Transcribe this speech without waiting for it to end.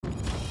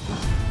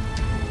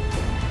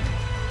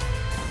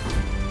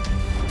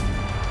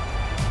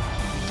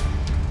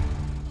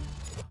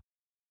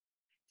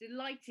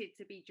delighted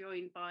to be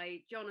joined by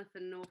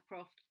Jonathan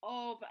Northcroft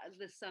of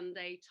the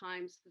Sunday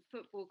Times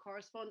Football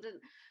Correspondent.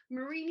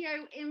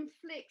 Mourinho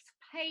inflicts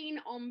pain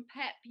on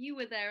Pep. You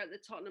were there at the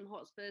Tottenham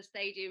Hotspur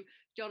Stadium,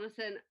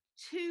 Jonathan,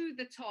 to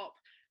the top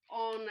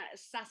on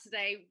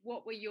Saturday.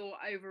 What were your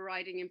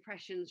overriding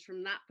impressions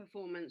from that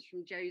performance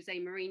from Jose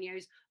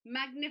Mourinho's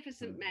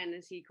magnificent men,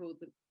 as he called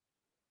them?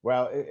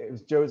 Well, it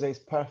was Jose's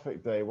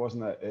perfect day,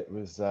 wasn't it? It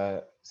was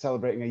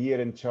celebrating a year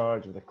in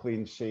charge with a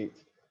clean sheet,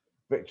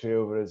 victory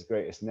over his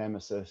greatest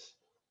nemesis,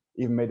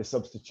 even made a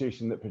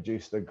substitution that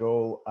produced a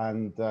goal.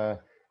 And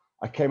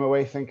I came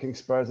away thinking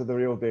Spurs are the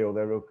real deal.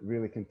 They're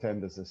really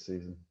contenders this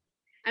season.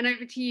 And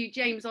over to you,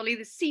 James Olley,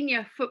 the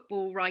senior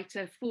football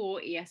writer for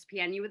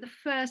ESPN. You were the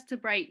first to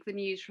break the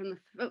news from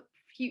the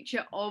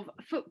Future of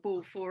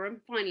Football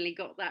Forum. Finally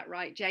got that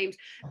right, James.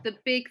 The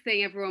big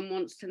thing everyone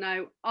wants to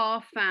know,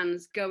 are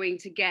fans going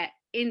to get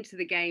into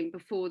the game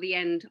before the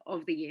end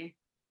of the year?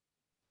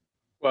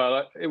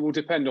 Well, it will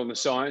depend on the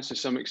science to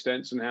some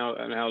extent and how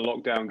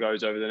lockdown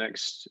goes over the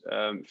next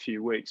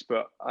few weeks.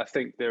 But I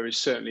think there is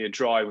certainly a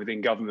drive within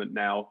government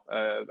now,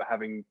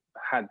 having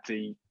had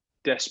the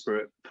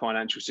desperate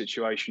financial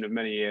situation of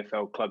many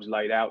EFL clubs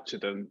laid out to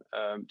them,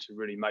 to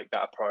really make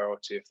that a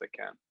priority if they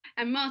can.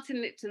 And Martin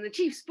Lipton, the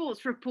chief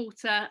sports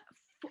reporter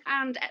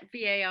and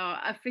VAR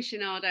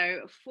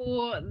aficionado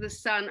for The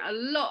Sun. A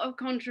lot of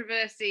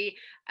controversy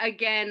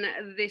again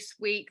this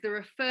week. The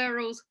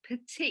referrals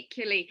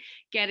particularly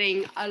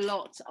getting a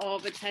lot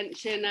of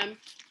attention.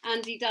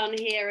 Andy Dunn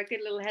here, a good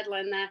little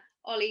headline there.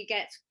 Olley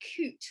gets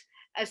Coote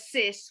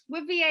assist.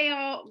 Were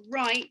VAR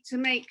right to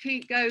make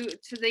Coote go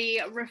to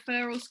the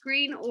referral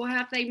screen, or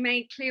have they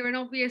made clear and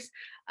obvious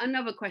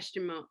another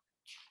question mark?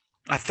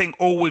 I think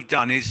all we've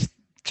done is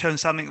turn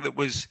something that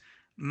was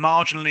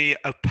marginally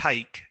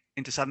opaque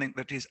into something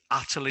that is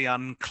utterly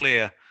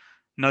unclear.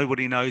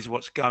 Nobody knows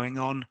what's going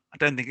on. I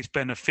don't think it's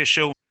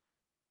beneficial,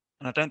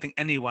 and I don't think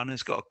anyone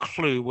has got a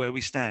clue where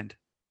we stand.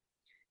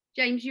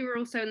 James, you were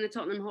also in the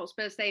Tottenham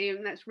Hotspur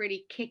Stadium. Let's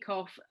really kick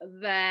off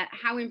there.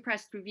 How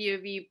impressed have you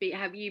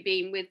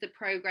been with the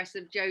progress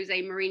of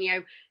Jose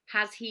Mourinho?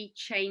 Has he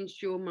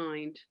changed your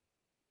mind?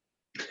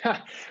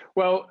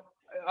 Well,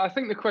 I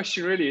think the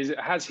question really is,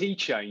 has he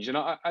changed? And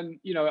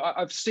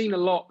I've seen a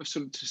lot of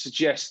sort of to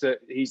suggest that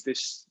he's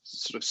this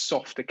sort of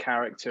softer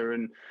character,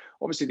 and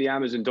obviously the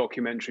Amazon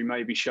documentary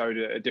maybe showed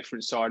a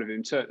different side of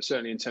him,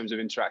 certainly in terms of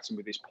interacting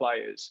with his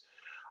players.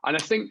 And I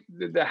think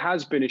that there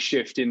has been a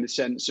shift in the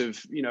sense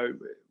of,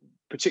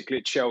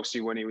 particularly at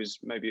Chelsea when he was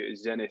maybe at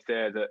Zenith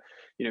there, that,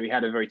 he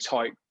had a very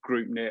tight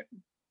group knit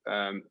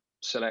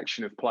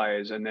selection of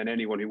players, and then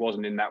anyone who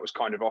wasn't in that was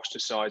kind of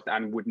ostracised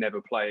and would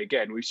never play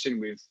again. We've seen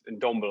with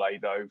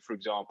Ndombele, though, for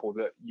example,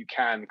 that you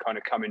can kind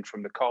of come in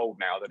from the cold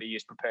now, that he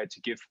is prepared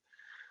to give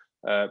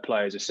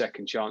players a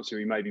second chance who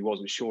he maybe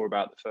wasn't sure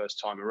about the first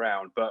time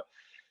around. But,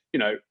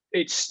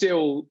 it's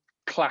still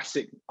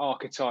classic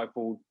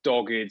archetypal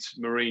dogged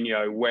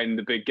Mourinho when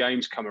the big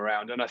games come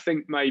around. And I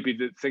think maybe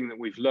the thing that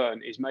we've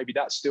learned is maybe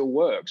that still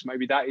works.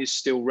 Maybe that is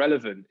still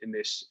relevant in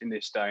this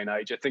day and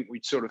age. I think we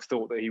sort of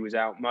thought that he was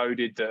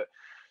outmoded, that,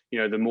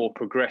 the more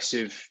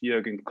progressive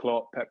Jurgen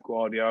Klopp, Pep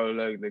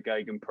Guardiola, the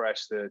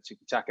Gegenpress, the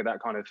tiki-taka,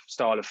 that kind of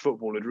style of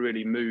football had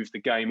really moved the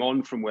game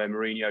on from where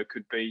Mourinho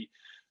could be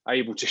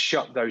able to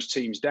shut those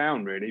teams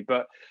down, really.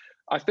 But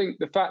I think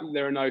the fact that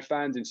there are no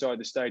fans inside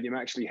the stadium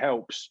actually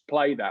helps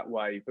play that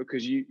way,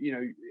 because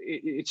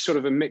it's sort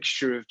of a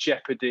mixture of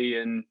jeopardy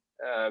and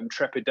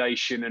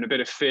trepidation, and a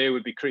bit of fear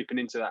would be creeping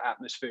into that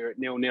atmosphere at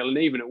 0-0, and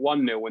even at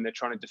 1-0 when they're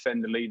trying to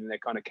defend the lead and they're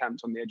kind of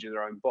camped on the edge of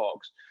their own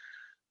box.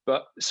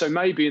 But so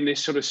maybe in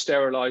this sort of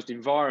sterilised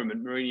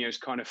environment, Mourinho's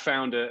kind of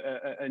found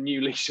a new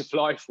lease of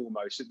life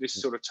almost, that this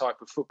sort of type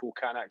of football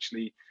can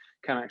actually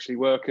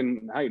work.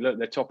 And hey, look,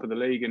 they're top of the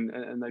league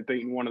and they've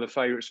beaten one of the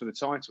favourites for the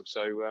title,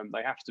 so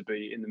they have to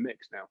be in the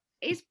mix now.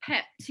 Is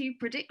Pep too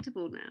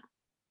predictable now?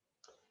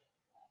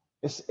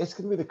 It's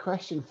going to be the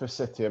question for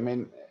City. I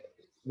mean,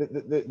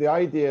 the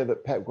idea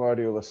that Pep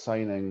Guardiola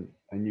signing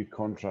a new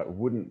contract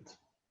wouldn't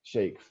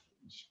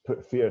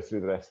put fear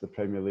through the rest of the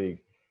Premier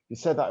League. He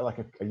said that like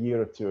a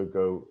year or two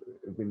ago.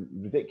 It'd been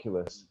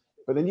ridiculous.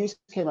 But the news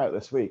came out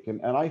this week,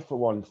 and I, for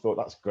one, thought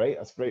that's great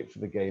for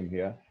the game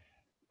here.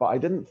 But I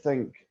didn't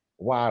think,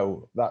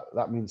 wow,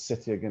 that means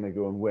City are going to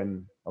go and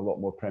win a lot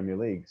more Premier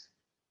Leagues,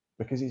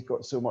 because he's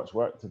got so much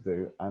work to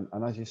do.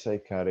 And as you say,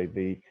 Carrie,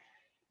 the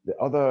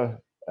other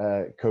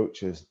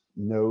coaches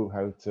know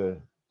how to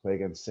play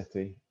against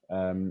City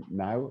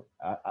now.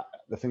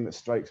 The thing that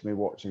strikes me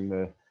watching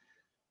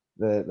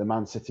the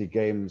Man City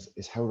games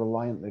is how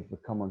reliant they've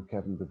become on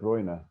Kevin De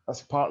Bruyne.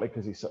 That's partly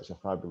because he's such a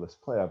fabulous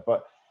player,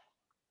 but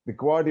the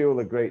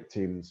Guardiola great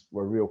teams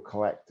were real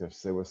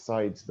collectives. There were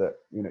sides that,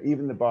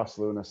 even the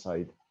Barcelona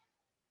side,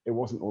 it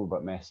wasn't all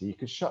about Messi. You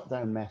could shut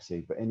down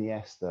Messi, but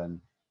Iniesta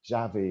and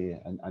Xavi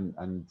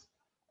and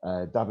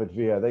David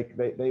Villa,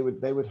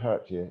 they would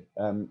hurt you.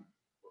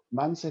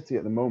 Man City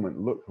at the moment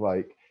look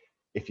like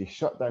if you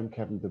shut down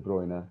Kevin De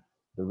Bruyne,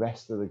 the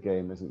rest of the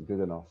game isn't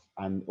good enough.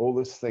 And all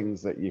those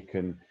things that you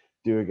can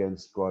do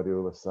against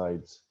Guardiola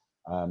sides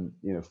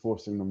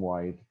Forcing them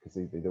wide because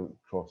they don't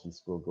cross and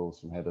score goals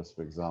from headers,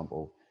 for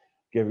example,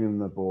 giving them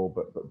the ball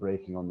but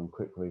breaking on them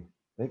quickly,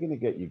 they're going to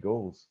get you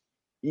goals,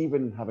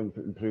 even having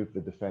improved the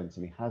defence,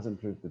 and he has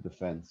improved the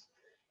defence.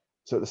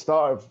 So at the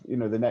start of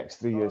the next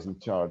 3 years in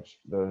charge,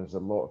 there's a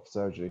lot of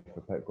surgery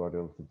for Pep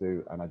Guardiola to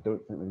do, and I don't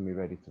think they're going to be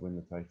ready to win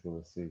the title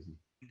this season.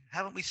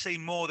 Haven't we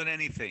seen more than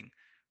anything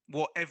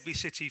what every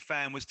City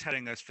fan was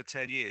telling us for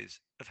 10 years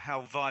of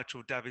how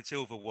vital David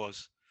Silva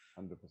was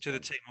 100%. to the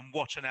team and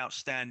what an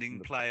outstanding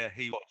 100%. Player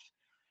he was?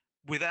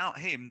 Without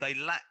him, they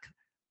lack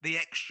the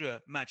extra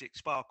magic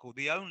sparkle.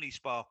 The only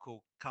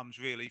sparkle comes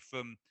really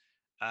from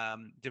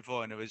De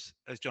Bruyne,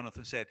 as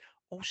Jonathan said.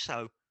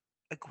 Also,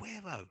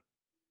 Aguero.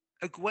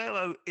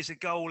 Aguero is a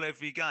goal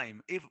every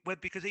game,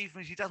 because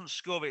even if he doesn't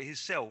score it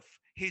himself,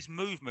 his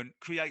movement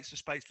creates a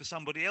space for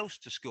somebody else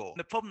to score.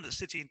 The problem that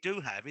City do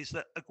have is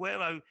that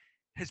Aguero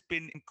has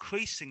been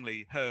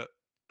increasingly hurt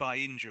by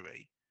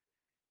injury.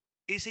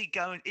 Is he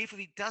going, if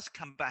he does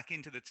come back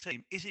into the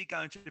team, is he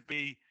going to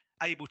be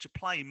able to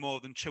play more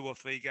than 2 or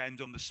 3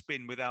 games on the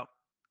spin without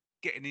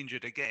getting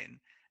injured again?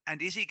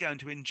 And is he going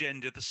to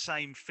engender the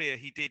same fear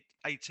he did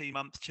 18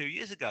 months, 2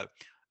 years ago?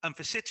 And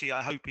for City,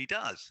 I hope he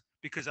does,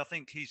 because I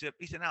think he's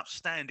an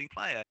outstanding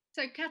player.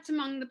 So, cat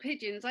among the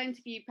pigeons. I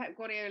interviewed Pep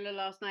Guardiola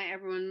last night.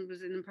 Everyone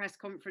was in the press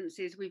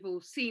conferences. We've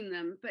all seen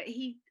them. But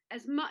he,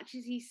 as much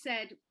as he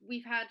said,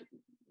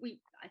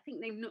 I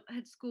think they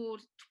had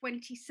scored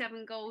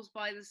 27 goals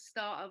by the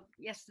start of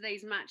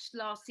yesterday's match.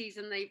 Last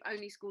season, they've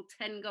only scored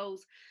 10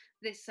 goals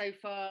so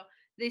far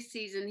this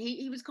season.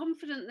 He was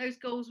confident those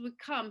goals would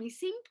come.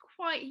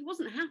 He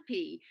wasn't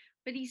happy,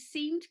 but he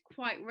seemed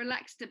quite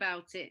relaxed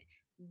about it.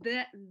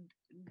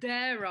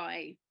 Dare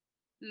I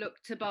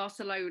look to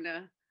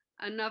Barcelona?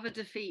 Another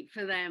defeat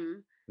for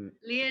them.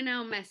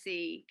 Lionel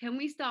Messi, can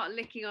we start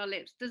licking our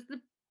lips? Does the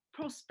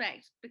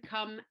prospect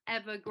become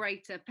ever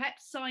greater? Pep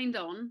signed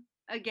on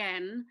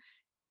again.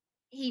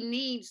 He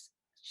needs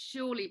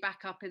surely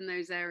back up in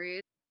those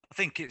areas. I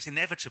think it's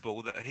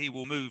inevitable that he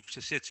will move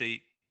to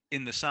City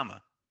in the summer.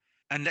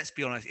 And let's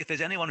be honest, if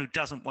there's anyone who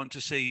doesn't want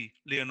to see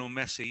Lionel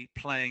Messi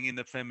playing in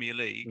the Premier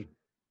League,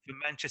 for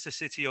Manchester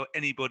City or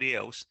anybody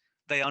else,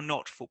 they are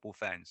not football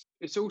fans.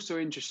 It's also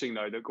interesting,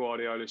 though, that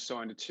Guardiola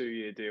signed a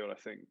 2-year deal, I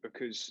think,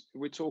 because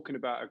we're talking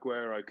about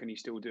Aguero. Can he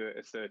still do it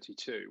at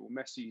 32?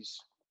 Well,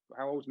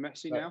 how old's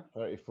Messi now?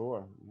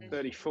 34.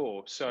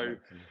 34. So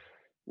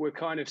we're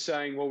kind of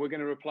saying, well, we're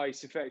going to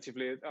replace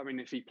effectively. I mean,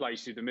 if he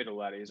plays through the middle,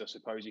 that is, I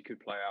suppose he could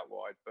play out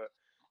wide. But,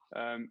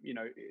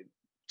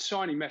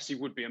 signing Messi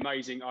would be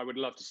amazing. I would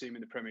love to see him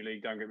in the Premier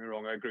League. Don't get me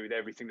wrong. I agree with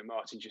everything that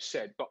Martin just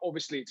said. But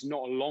obviously, it's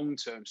not a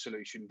long-term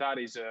solution. That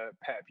is a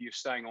Pep. You're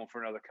staying on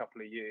for another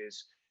couple of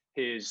years.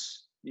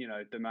 Here's,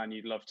 the man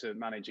you'd love to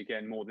manage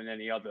again more than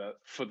any other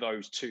for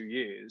those 2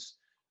 years.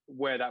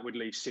 Where that would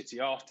leave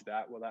City after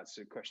that, well, that's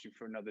a question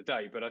for another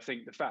day. But I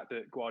think the fact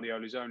that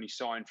Guardiola's only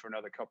signed for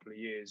another couple of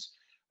years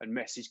and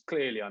Messi's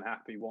clearly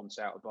unhappy, wants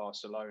out of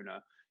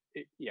Barcelona,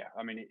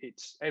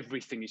 it's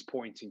everything is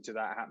pointing to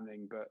that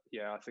happening. But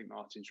yeah, I think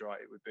Martin's right.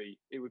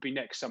 It would be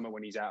next summer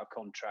when he's out of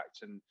contract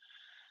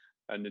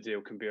and the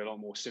deal can be a lot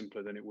more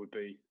simpler than it would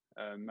be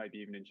maybe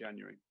even in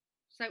January.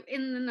 So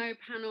in the no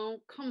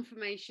panel,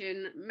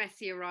 confirmation,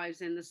 Messi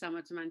arrives in the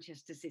summer to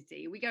Manchester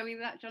City. Are we going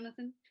with that,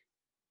 Jonathan?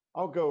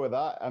 I'll go with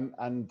that.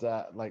 And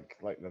like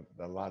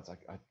the lads,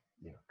 I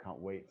can't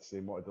wait to see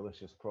him. What a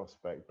delicious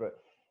prospect.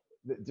 But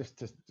just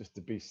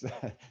to be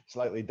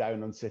slightly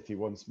down on City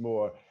once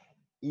more,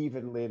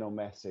 even Lionel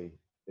Messi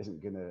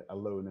isn't going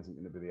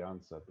to be the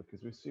answer,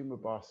 because we've seen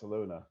with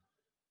Barcelona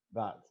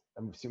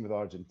and we've seen with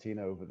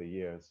Argentina over the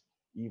years,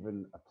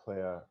 even a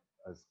player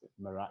as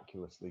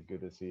miraculously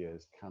good as he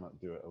is cannot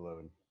do it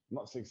alone. I'm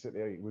not saying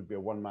City would be a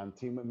one-man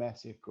team with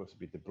Messi. Of course, it'd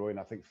be De Bruyne.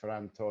 I think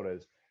Ferran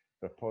Torres,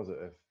 for a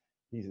positive,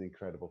 he's an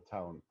incredible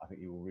talent. I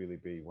think he will really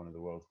be one of the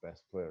world's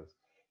best players.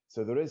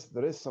 So there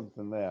is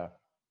something there,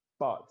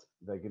 but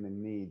they're going to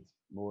need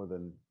more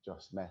than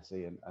just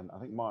Messi. And I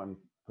think Martin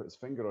put his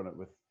finger on it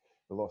with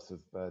the loss of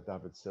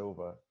David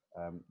Silva.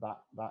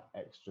 That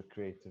extra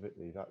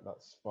creativity, that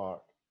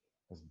spark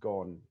has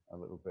gone a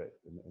little bit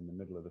in the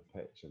middle of the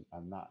pitch, and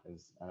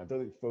I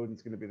don't think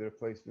Foden's going to be the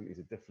replacement. He's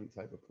a different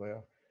type of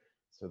player,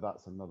 so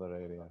that's another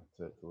area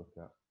to look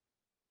at.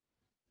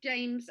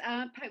 James,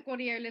 Pep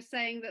Guardiola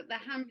saying that the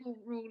handball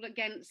rule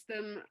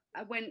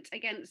went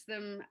against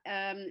them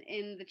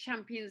in the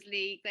Champions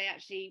League. They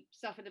actually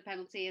suffered a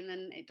penalty, and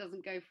then it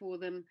doesn't go for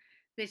them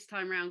this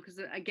time round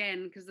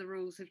because the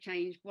rules have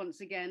changed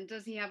once again.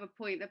 Does he have a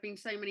point? There have been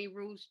so many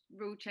rule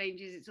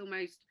changes, it's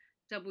almost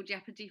double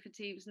jeopardy for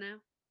teams now.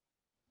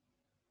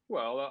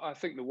 Well, I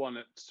think the one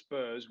at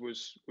Spurs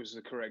was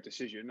the correct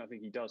decision. I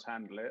think he does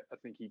handle it. I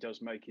think he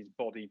does make his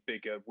body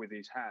bigger with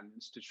his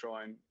hands to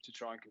try and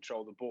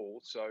control the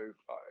ball. So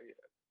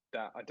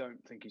I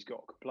don't think he's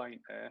got a complaint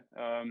there.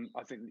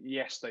 I think,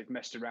 yes, they've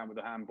messed around with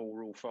the handball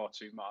rule far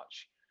too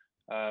much.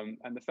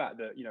 And the fact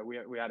that,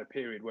 we had a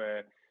period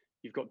where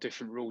you've got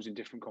different rules in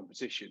different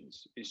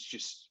competitions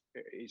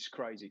it's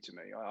crazy to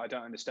me. I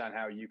don't understand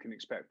how you can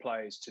expect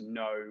players to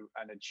know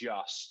and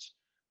adjust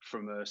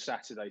from a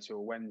Saturday to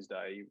a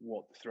Wednesday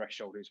what the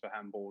threshold is for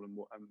handball and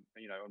what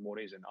and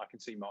what isn't. I can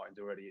see Martin's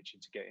already itching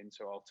to get in,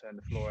 so I'll turn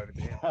the floor over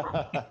to him.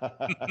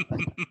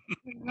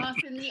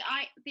 Martin, the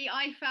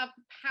IFAB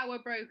power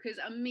brokers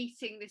are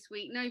meeting this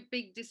week. No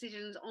big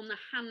decisions on the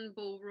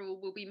handball rule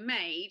will be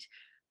made,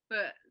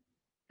 but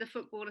the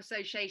Football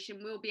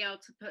Association will be able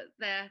to put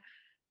their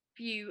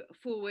view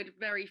forward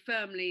very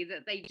firmly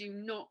that they do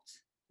not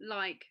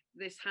like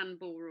this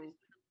handball rule.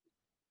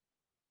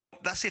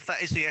 That's if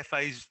that is the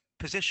FA's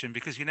position,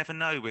 because you never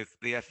know with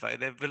the FA.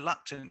 They're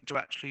reluctant to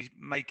actually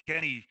make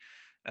any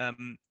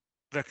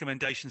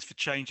recommendations for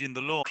changing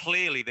the law.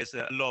 Clearly, there's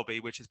a lobby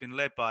which has been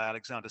led by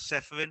Alexander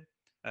Seferin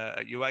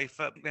at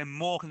UEFA. They're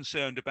more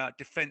concerned about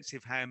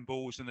defensive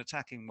handballs than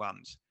attacking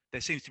ones.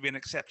 There seems to be an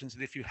acceptance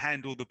that if you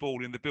handle the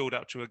ball in the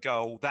build-up to a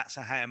goal, that's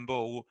a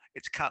handball.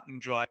 It's cut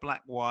and dry,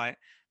 black, white.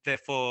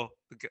 Therefore,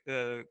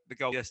 the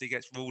goal yesterday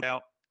gets ruled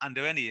out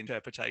under any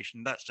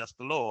interpretation. That's just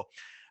the law.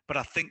 But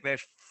I think they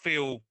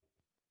feel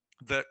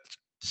that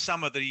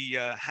some of the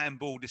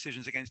handball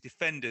decisions against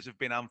defenders have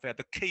been unfair.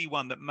 The key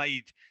one that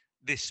made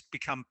this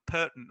become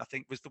pertinent, I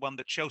think, was the one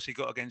that Chelsea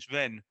got against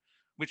Rennes,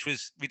 which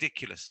was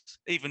ridiculous.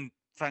 Even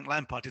Frank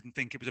Lampard didn't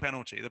think it was a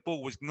penalty. The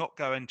ball was not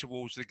going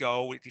towards the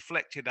goal. It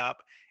deflected up.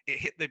 It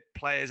hit the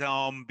player's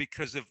arm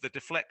because of the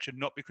deflection,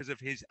 not because of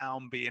his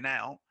arm being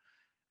out.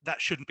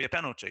 That shouldn't be a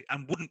penalty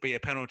and wouldn't be a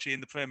penalty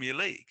in the Premier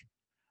League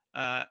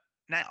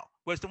now.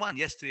 Whereas the one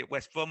yesterday at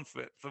West Brom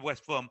for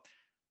West Brom,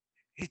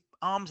 his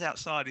arm's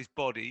outside his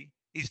body.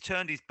 He's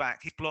turned his back.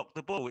 He's blocked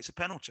the ball. It's a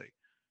penalty.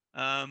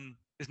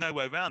 There's no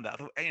way around that.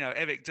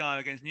 Eric Dyer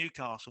against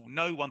Newcastle,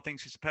 no one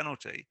thinks it's a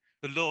penalty.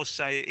 The laws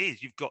say it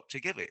is. You've got to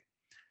give it.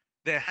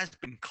 There has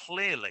been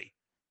clearly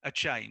a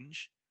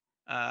change,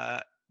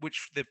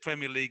 which the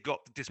Premier League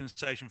got the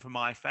dispensation from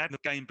IFAB. The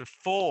game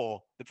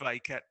before the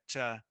break at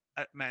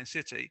Man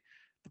City,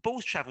 the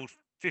ball's travelled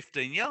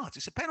 15 yards.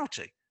 It's a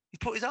penalty. He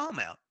put his arm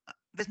out.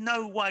 There's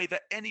no way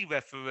that any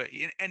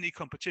referee in any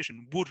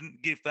competition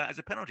wouldn't give that as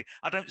a penalty.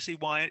 I don't see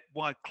why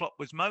Klopp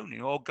was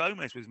moaning or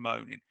Gomez was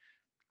moaning.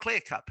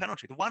 Clear-cut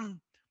penalty. The one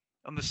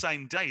on the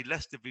same day,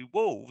 Leicester v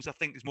Wolves, I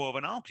think is more of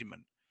an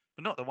argument,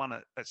 but not the one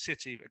at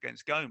City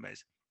against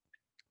Gomez.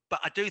 But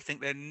I do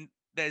think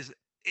it's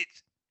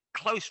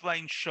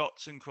close-range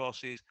shots and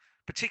crosses,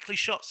 particularly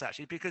shots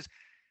actually, because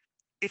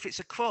if it's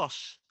a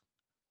cross,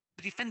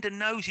 the defender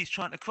knows he's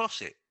trying to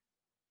cross it.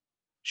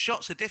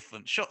 Shots are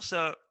different. Shots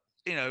are,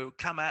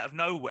 come out of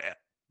nowhere.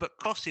 But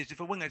crosses, if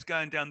a winger's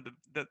going down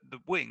the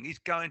wing, he's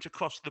going to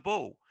cross the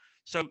ball.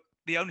 So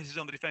the onus is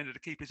on the defender to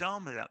keep his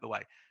arm out of the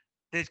way.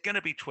 There's going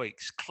to be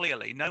tweaks,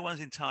 clearly. No one's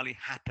entirely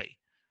happy.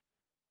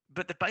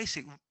 But the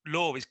basic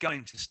law is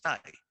going to stay.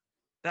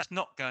 That's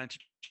not going to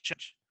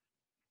change.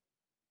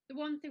 The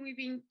one thing we've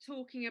been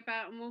talking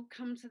about, and we'll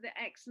come to the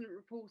excellent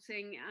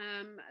reporting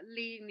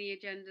leading the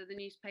agenda, the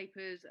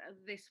newspapers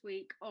this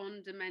week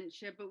on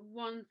dementia. But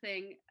one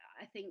thing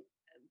I think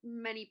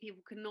many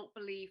people cannot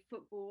believe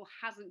football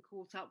hasn't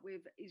caught up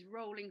with is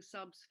rolling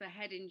subs for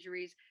head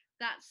injuries.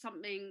 That's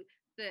something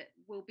that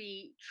will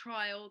be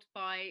trialled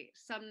by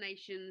some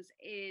nations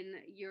in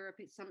Europe.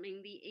 It's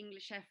something the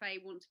English FA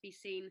want to be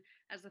seen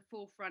as the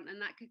forefront,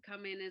 and that could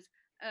come in as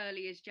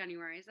early as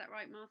January. Is that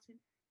right, Martin?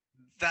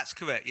 That's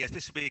correct. Yes,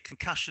 this will be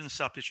concussion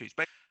substitutes.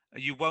 But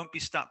you won't be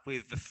stuck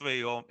with the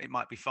 3, or it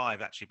might be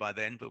 5 actually by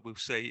then, but we'll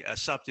see.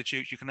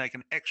 Substitutes, you can make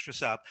an extra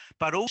sub.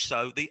 But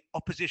also the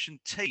opposition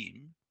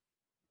team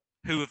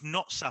who have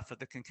not suffered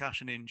the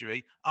concussion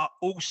injury are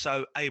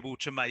also able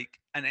to make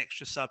an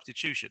extra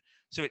substitution.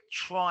 So it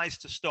tries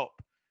to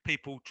stop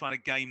people trying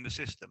to game the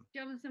system.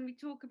 Jonathan, we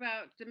talk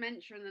about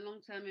dementia and the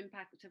long-term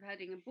impact of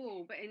heading a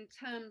ball, but in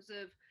terms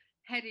of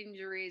head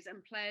injuries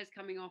and players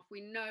coming off,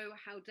 we know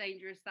how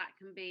dangerous that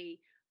can be.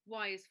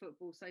 Why is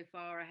football so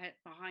far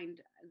behind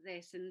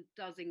this, and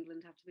does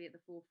England have to be at the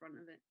forefront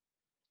of it?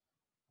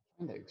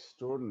 I find it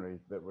extraordinary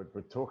that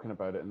we're talking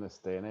about it in this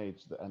day and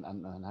age,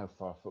 and how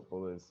far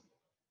football is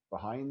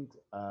behind.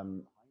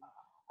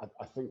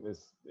 I think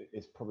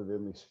it's probably the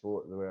only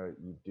sport where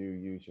you do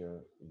use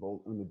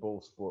only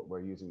ball sport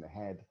where using the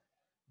head,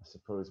 I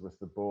suppose, with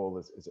the ball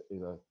is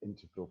an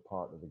integral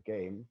part of the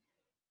game.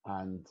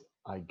 And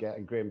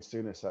Graham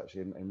Souness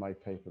actually in my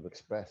paper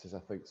expresses, I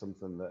think,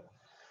 something that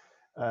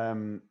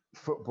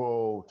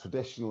football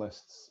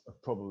traditionalists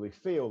probably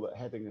feel, that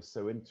heading is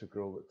so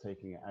integral that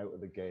taking it out of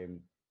the game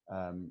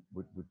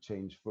would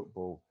change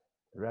football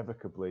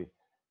irrevocably.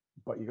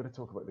 But you've got to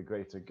talk about the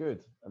greater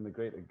good, and the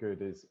greater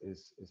good is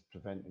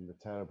preventing the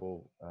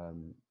terrible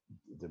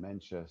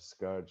dementia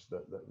scourge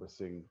that we're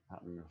seeing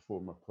happening with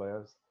former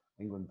players.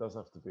 England does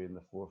have to be in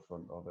the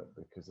forefront of it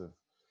because of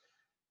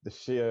the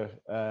sheer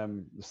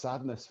the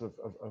sadness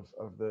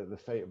of the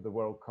fate of the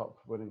World Cup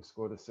winning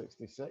squad of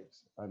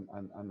 '66,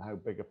 and how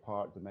big a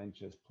part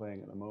dementia is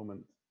playing at the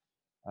moment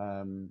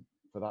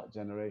for that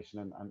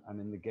generation and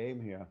in the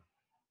game here.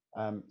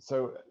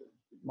 So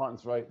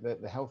Martin's right,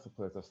 the health of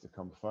players has to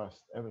come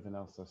first. Everything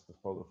else has to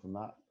follow from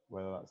that,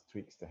 whether that's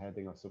tweaks to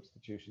heading or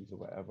substitutions or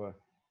whatever.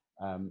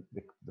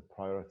 the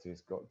priority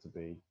has got to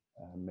be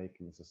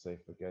making this a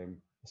safer game,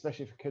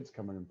 especially for kids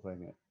coming and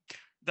playing it.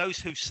 Those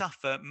who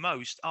suffer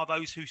most are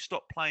those who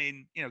stop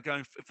playing,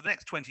 going for the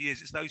next 20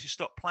 years. It's those who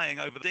stop playing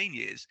over 15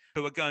 years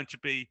who are going to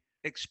be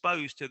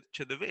exposed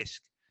to the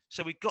risk.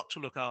 So we've got to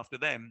look after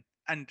them.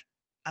 And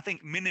I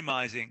think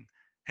minimising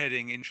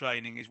heading in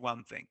training is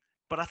one thing.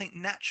 But I think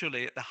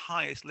naturally at the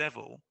highest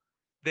level,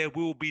 there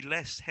will be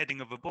less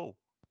heading of a ball.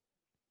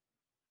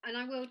 And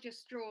I will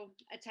just draw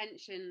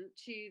attention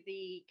to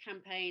the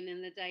campaign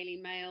in the Daily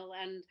Mail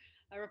and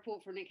a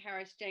report from Nick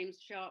Harris, James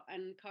Sharp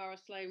and Cara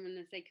Sloman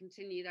as they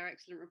continue their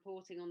excellent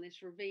reporting on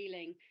this,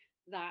 revealing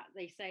that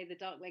they say the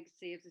dark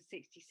legacy of the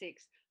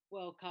 66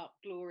 World Cup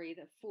glory,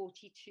 that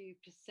 42%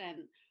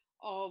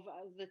 of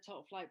the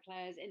top flight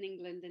players in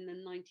England in the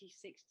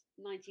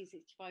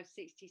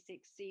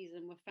 1965-66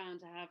 season were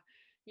found to have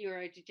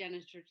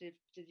neurodegenerative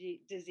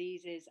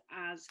diseases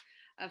as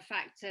a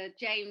factor.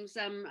 James,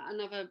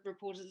 another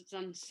reporter that's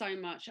done so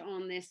much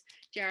on this,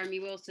 Jeremy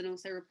Wilson,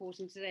 also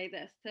reporting today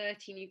that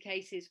 30 new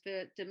cases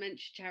for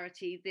dementia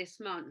charity this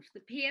month. The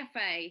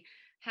PFA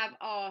have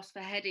asked for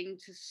heading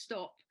to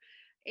stop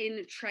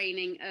in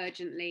training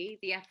urgently.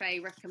 The FA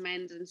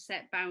recommend and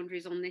set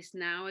boundaries on this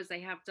now, as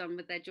they have done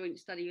with their joint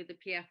study with the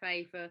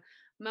PFA for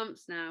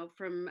months now,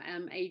 from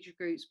age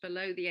groups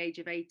below the age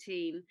of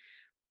 18.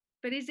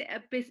 But is it a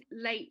bit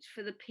late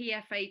for the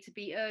PFA to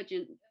be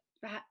urging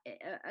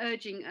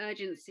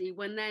urgency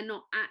when they're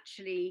not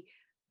actually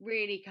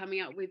really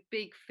coming up with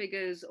big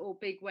figures or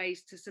big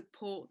ways to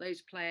support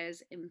those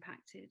players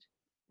impacted?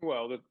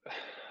 Well, the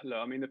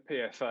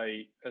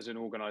PFA as an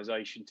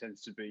organisation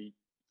tends to be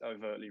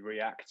overtly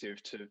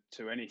reactive to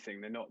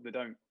anything. They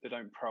don't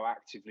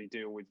proactively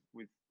deal with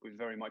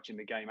very much in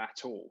the game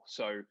at all.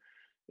 So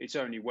it's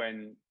only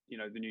when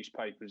the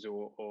newspapers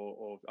or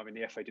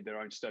the FA did their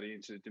own study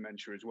into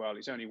dementia as well.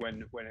 It's only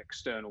when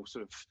external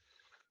sort of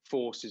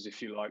forces,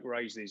 if you like,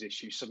 raise these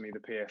issues, suddenly the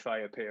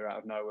PFA appear out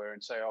of nowhere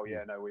and say, oh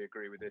yeah, no, we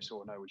agree with this,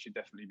 or no, we should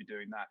definitely be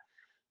doing that.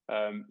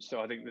 So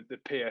I think that the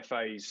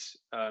PFA's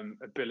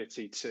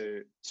ability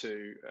to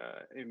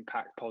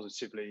impact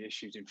positively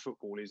issues in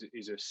football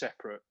is a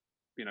separate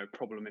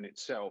problem in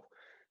itself.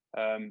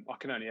 I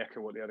can only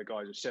echo what the other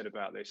guys have said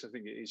about this. I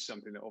think it is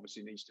something that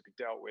obviously needs to be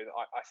dealt with.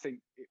 I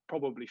think it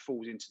probably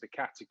falls into the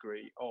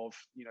category of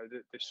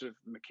the sort of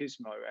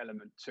machismo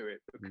element to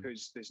it,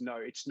 because it's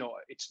not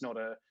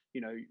a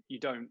you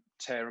don't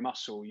tear a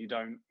muscle, you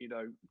don't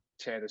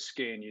tear the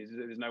skin,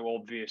 there's no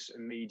obvious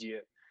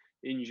immediate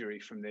injury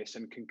from this.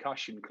 And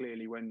concussion,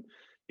 clearly, when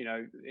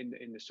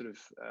in the sort of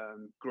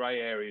grey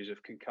areas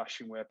of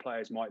concussion where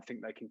players might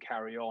think they can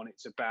carry on,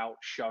 it's about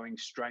showing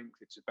strength,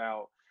 it's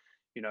about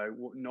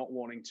not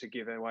wanting to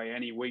give away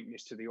any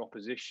weakness to the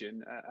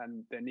opposition,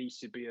 and there needs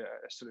to be a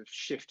sort of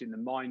shift in the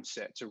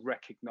mindset to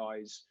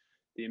recognise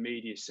the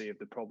immediacy of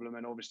the problem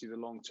and obviously the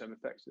long-term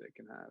effects that it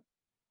can have.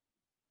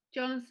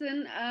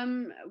 Jonathan,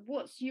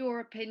 what's your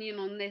opinion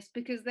on this?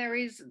 Because there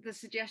is the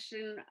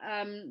suggestion,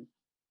 I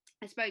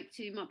spoke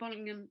to Mark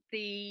Bollingham,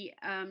 the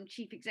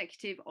chief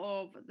executive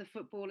of the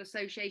Football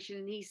Association,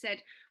 and he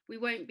said we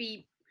won't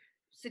be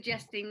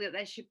suggesting that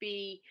there should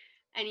be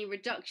any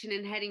reduction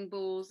in heading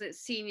balls at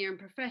senior and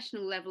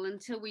professional level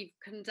until we've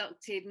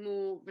conducted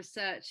more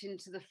research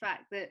into the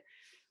fact that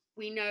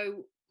we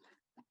know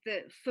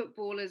that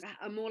footballers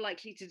are more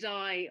likely to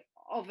die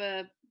of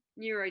a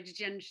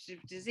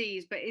neurodegenerative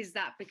disease. But is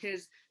that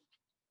because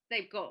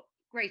they've got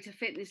greater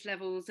fitness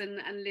levels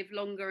and live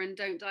longer and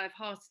don't die of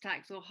heart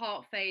attacks or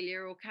heart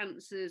failure or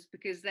cancers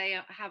because they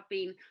have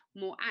been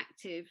more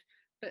active?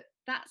 But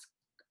that's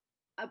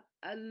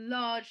a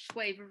large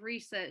swathe of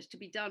research to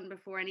be done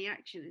before any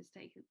action is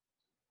taken.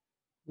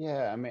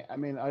 Yeah, I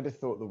mean, I'd have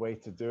thought the way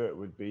to do it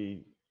would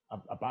be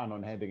a ban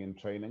on heading in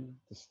training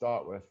to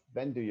start with,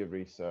 then do your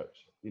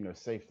research.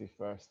 Safety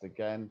first.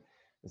 Again,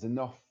 there's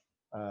enough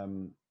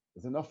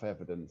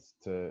evidence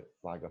to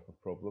flag up a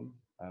problem.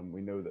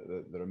 We know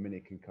that there are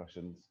many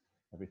concussions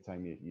every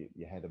time you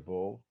head a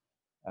ball.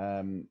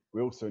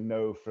 We also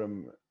know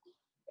from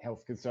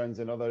health concerns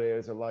in other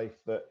areas of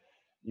life that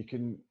you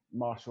can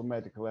marshal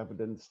medical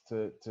evidence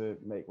to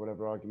make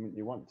whatever argument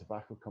you want.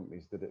 Tobacco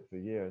companies did it for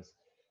years.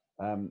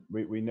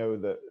 We know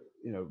that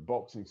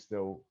boxing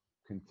still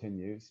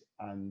continues,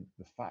 and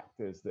the fact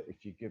is that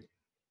if you give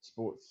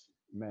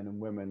sportsmen and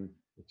women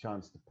the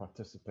chance to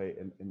participate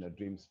in their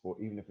dream sport,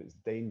 even if it's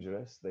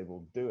dangerous, they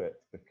will do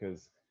it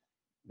because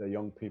they're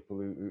young people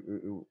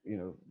who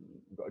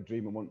got a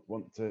dream and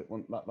want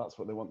that's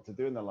what they want to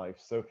do in their life.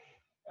 So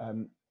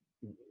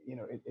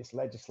it's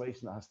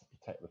legislation that has to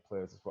protect the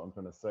players, is what I'm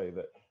trying to say,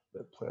 that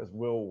players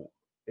will,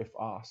 if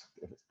asked,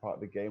 if it's part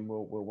of the game,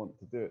 will want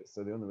to do it.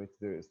 So the only way to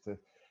do it is to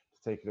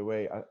take it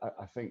away.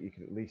 I think you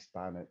could at least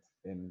ban it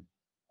in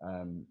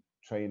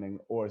training,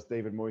 or as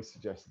David Moyes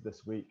suggested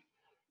this week,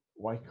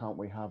 why can't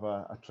we have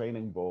a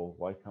training ball?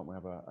 Why can't we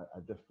have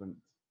a different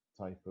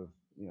type of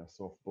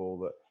soft ball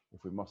that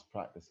if we must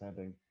practice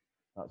heading,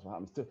 that's what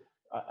happens.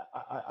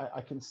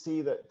 I can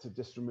see that to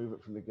just remove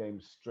it from the game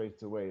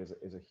straight away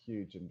is a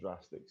huge and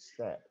drastic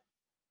step,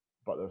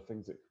 but there are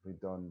things that could be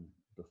done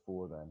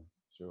before then,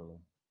 surely.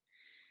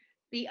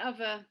 The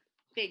other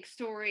big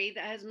story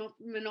that has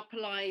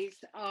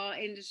monopolized our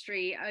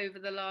industry over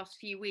the last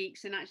few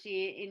weeks, and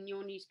actually in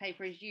your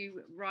newspaper, as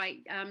you write,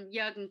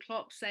 Jurgen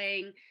Klopp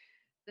saying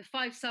the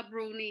 5-sub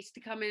rule needs to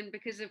come in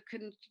because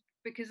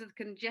of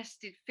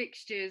congested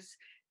fixtures.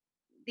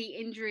 The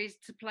injuries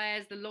to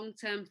players, the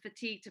long-term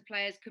fatigue to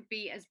players could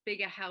be as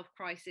big a health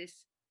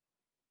crisis.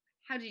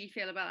 How did you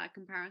feel about that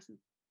comparison?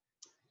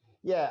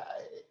 Yeah,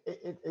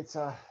 it's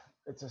a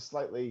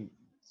slightly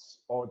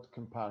odd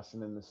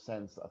comparison in the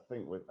sense that I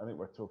think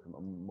we're talking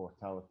about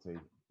mortality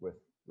with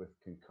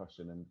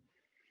concussion and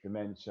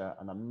dementia,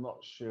 and I'm not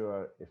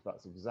sure if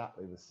that's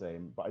exactly the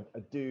same. But I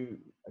do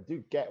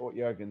get what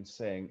Jurgen's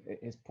saying.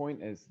 His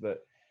point is that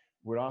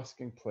we're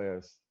asking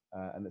players,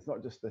 and it's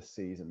not just this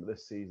season, but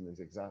this season is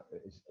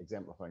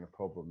exemplifying a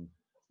problem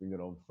that's been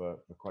going on for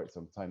quite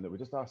some time, that we're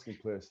just asking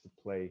players to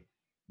play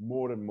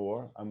more and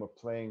more, and we're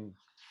playing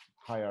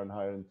higher and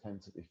higher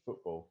intensity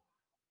football.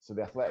 So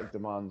the athletic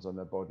demands on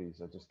their bodies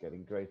are just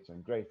getting greater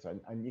and greater.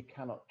 And you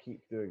cannot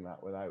keep doing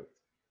that without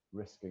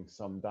risking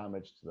some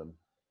damage to them.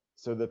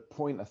 So the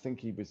point I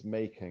think he was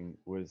making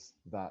was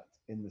that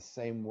in the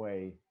same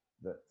way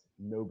that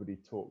nobody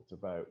talked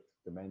about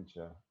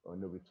dementia or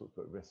nobody talked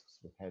about risks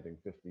with heading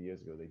 50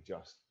 years ago, they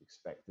just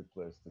expected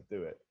players to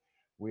do it.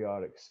 We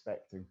are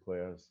expecting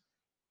players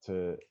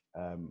to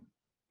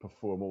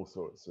perform all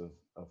sorts of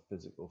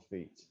physical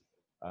feats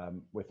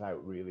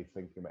without really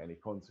thinking about any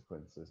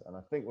consequences. And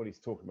I think what he's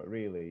talking about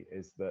really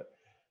is that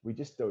we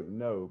just don't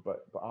know,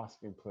 but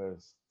asking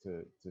players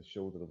to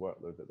shoulder the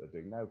workload that they're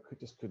doing now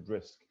could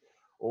risk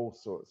all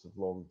sorts of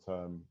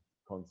long-term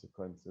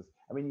consequences.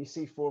 I mean, you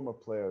see former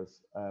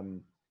players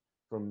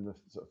from the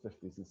sort of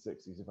 50s and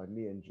 60s who've had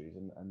knee injuries,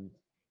 and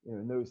you know,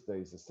 in those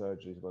days the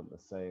surgeries weren't the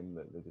same,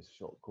 that they just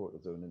shot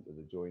cortisone into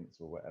the joints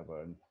or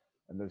whatever, and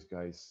those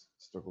guys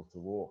struggle to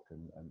walk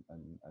and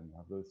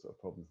have those sort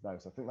of problems now.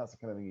 So I think that's the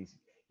kind of thing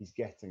he's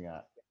getting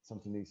at.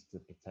 Something needs to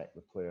protect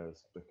the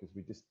players, because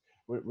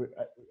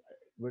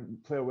we're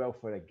player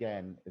welfare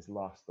again is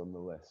last on the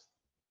list,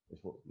 is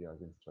what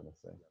Jurgen's trying to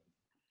say.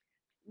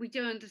 We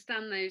do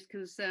understand those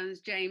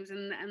concerns, James,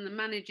 and the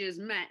managers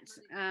met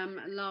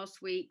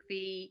last week.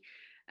 The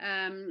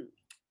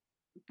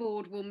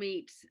board will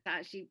meet to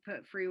actually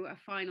put through a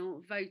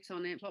final vote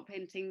on it. Klopp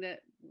hinting that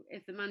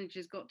if the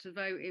managers got to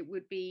vote, it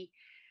would be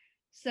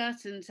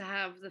certain to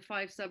have the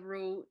 5-sub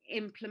rule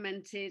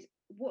implemented.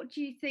 What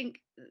do you think?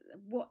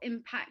 What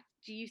impact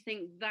do you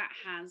think that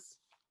has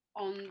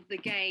on the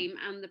game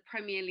and the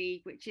Premier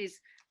League, which is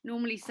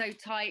normally so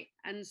tight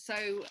and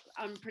so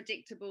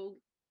unpredictable?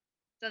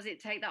 Does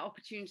it take that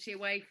opportunity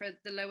away for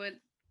the lower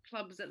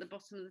clubs at the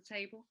bottom of the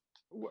table?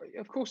 Well,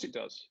 of course it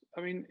does.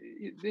 I mean,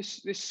 this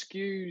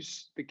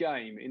skews the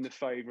game in the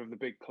favour of the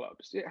big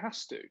clubs. It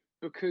has to,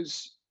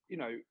 because, you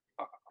know,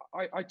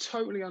 I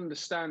totally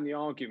understand the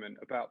argument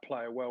about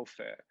player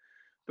welfare,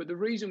 but the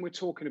reason we're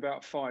talking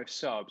about 5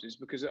 subs is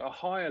because at a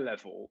higher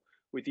level,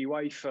 with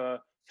UEFA,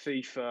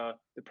 FIFA,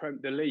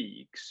 the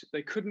leagues,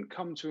 they couldn't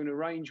come to an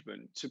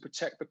arrangement to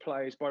protect the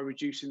players by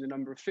reducing the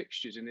number of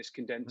fixtures in this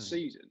condensed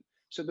season.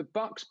 So the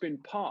buck's been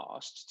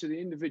passed to the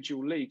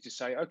individual league to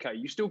say, okay,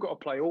 you still got to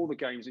play all the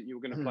games that you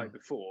were going to play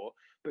before,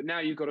 but now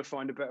you've got to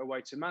find a better way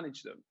to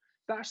manage them.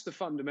 That's the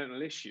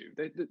fundamental issue.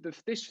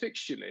 This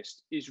fixture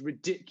list is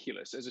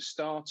ridiculous as a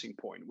starting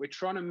point. We're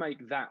trying to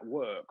make that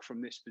work from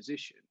this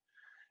position.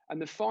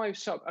 And the 5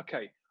 sub,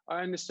 okay,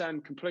 I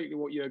understand completely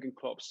what Jurgen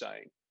Klopp's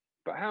saying,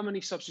 but how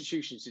many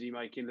substitutions did he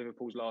make in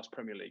Liverpool's last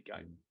Premier League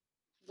game?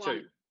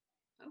 2.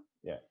 Oh.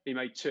 Yeah. He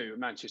made 2 at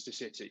Manchester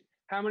City.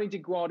 How many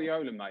did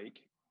Guardiola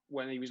make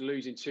when he was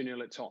losing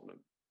 2-0 at Tottenham?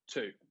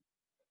 2.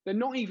 They're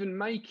not even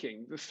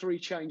making the 3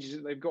 changes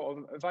that they've got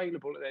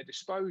available at their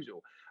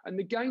disposal. And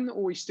the game that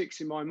always sticks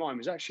in my mind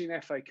was actually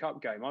an FA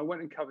Cup game. I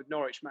went and covered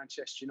Norwich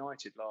Manchester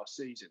United last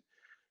season,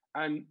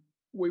 and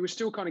we were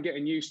still kind of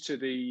getting used to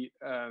the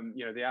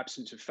the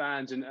absence of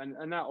fans, and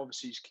that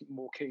obviously is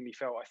more keenly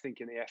felt, I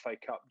think, in the FA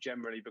Cup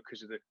generally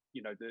because of the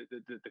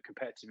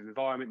competitive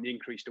environment, the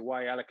increased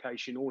away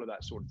allocation, all of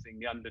that sort of thing,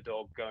 the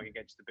underdog going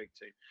against the big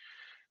team.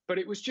 But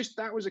it was just,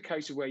 that was a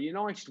case of where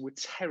United were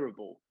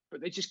terrible,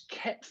 but they just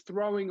kept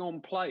throwing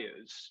on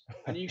players.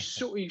 And you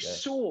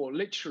saw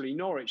literally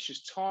Norwich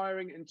just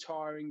tiring and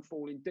tiring,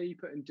 falling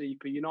deeper and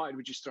deeper. United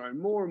were just throwing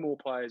more and more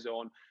players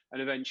on,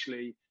 and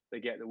eventually they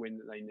get the win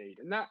that they need.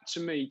 And that, to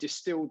me,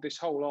 distilled this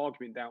whole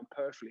argument down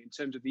perfectly in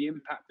terms of the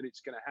impact that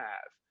it's going to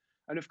have.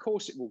 And of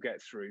course it will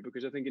get through,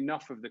 because I think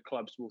enough of the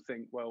clubs will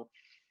think, well,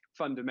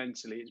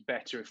 fundamentally, it's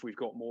better if we've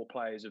got more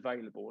players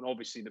available. And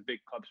obviously the big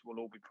clubs will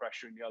all be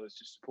pressuring the others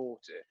to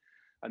support it.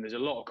 And there's a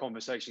lot of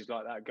conversations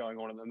like that going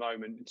on at the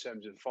moment in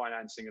terms of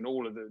financing and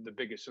all of the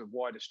bigger sort of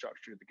wider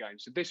structure of the game.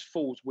 So this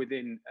falls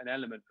within an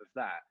element of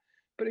that.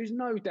 But there's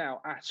no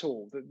doubt at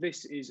all that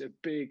this is a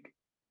big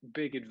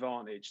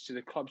advantage to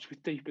the clubs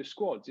with deeper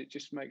squads. It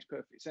just makes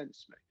perfect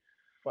sense to me.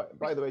 But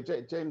by the way,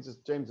 James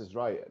is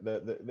right.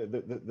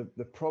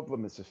 The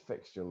problem is the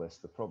fixture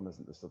list. The problem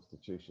isn't the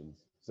substitutions.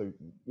 So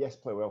yes,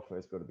 player welfare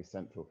has got to be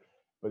central.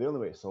 But the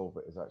only way to solve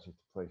it is actually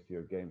to play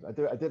fewer games.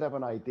 I did have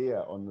an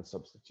idea on the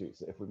substitutes,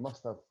 that if we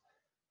must have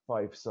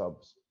 5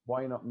 subs,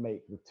 why not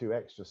make the 2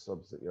 extra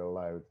subs that you're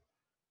allowed?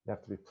 They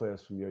have to be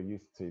players from your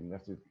youth team. They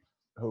have to be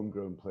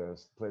homegrown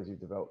players you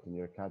developed in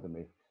your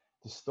academy,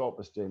 to stop,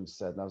 as James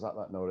said. And I was at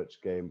that Norwich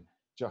game,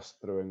 just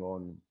throwing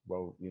on,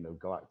 well,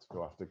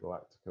 Galactico after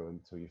Galactico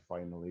until you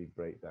finally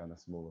break down a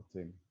smaller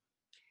team.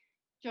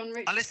 John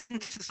Rich. I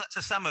listened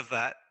to some of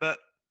that, but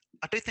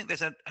I do think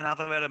there's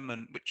another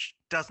element which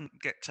doesn't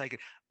get taken.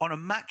 On a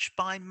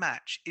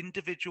match-by-match,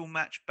 individual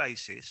match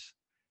basis,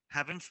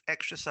 having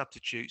extra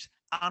substitutes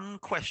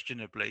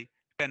unquestionably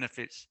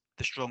benefits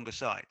the stronger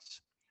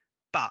sides.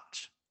 But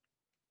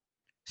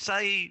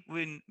say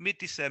we're in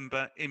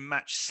mid-December in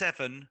match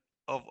 7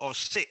 or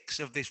 6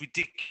 of this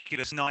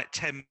ridiculous night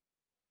 10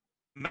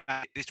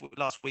 match, this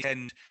last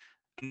weekend,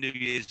 New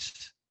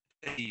Year's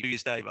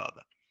Day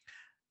rather.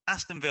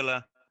 Aston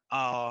Villa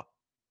are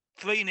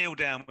 3-0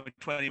 down with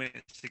 20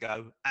 minutes to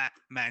go at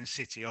Man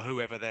City or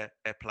whoever they're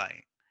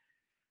playing.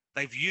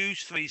 They've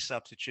used 3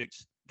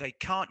 substitutes. They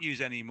can't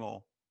use any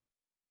more.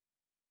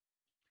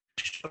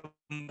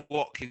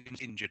 Watkins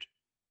injured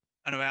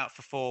and are out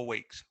for 4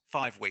 weeks,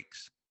 5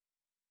 weeks.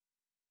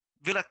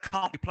 Villa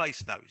can't replace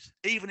those.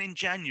 Even in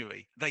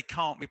January, they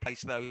can't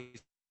replace those.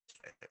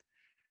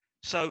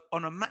 So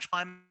on a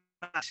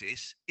match-by-match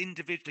basis,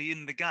 individually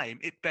in the game,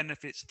 it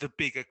benefits the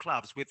bigger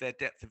clubs with their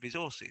depth of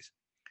resources.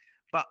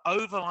 But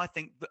over, I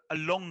think, a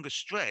longer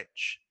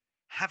stretch,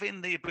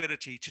 having the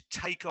ability to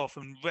take off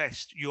and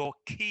rest your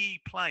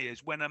key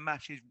players when a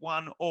match is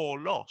won or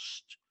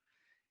lost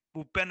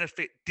will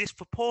benefit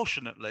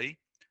disproportionately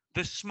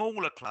the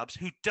smaller clubs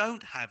who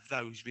don't have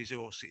those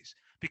resources,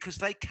 because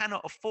they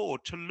cannot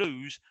afford to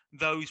lose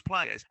those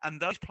players. And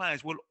those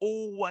players will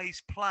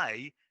always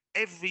play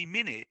every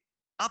minute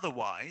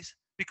otherwise,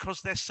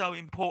 because they're so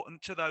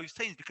important to those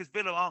teams, because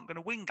Villa aren't going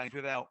to win games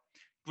without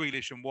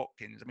Grealish and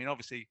Watkins. I mean,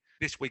 obviously,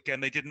 this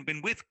weekend they didn't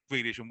win with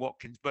Grealish and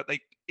Watkins, but they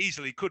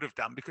easily could have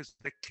done because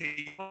they're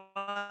key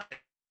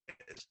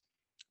players.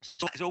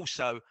 So that's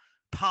also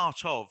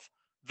part of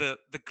the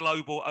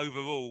global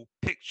overall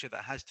picture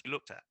that has to be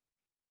looked at.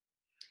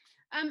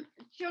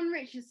 John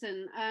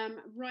Richardson,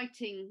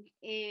 writing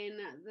in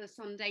the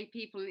Sunday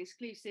People, an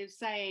exclusive,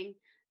 saying,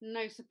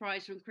 no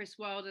surprise from Chris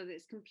Wilder, that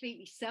it's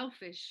completely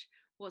selfish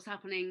what's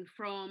happening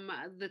from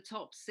the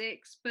top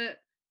 6. But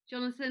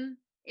Jonathan,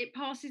 it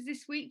passes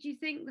this week. Do you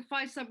think the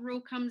 5-sub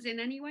rule comes in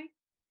anyway?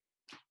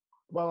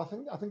 Well,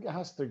 I think it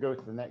has to go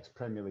to the next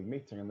Premier League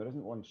meeting, and there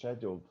isn't one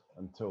scheduled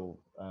until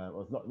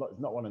well, it's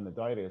not one in the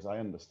diary as I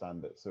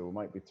understand it. So we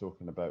might be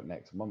talking about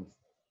next month.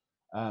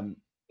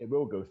 It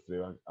will go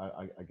through,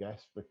 I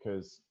guess,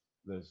 because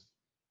there's,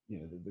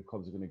 the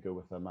clubs are going to go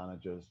with their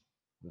managers.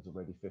 There's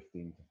already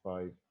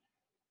 15-5.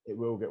 It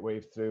will get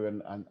waved through,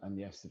 and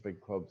yes, the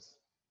big clubs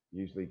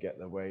usually get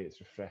their way. It's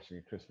refreshing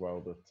of Chris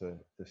Wilder to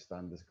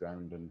stand his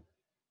ground and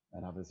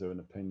have his own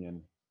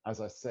opinion.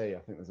 As I say, I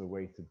think there's a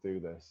way to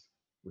do this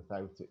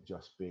without it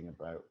just being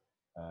about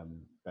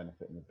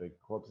benefiting the big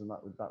clubs, and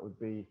that would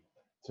be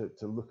to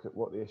look at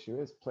what the issue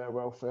is. Player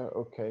welfare,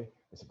 okay.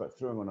 It's about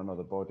throwing on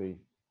another body,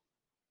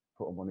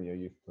 put on one of your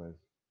youth players.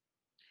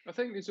 I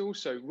think there's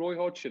also, Roy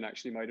Hodgson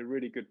actually made a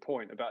really good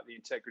point about the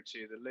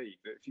integrity of the league,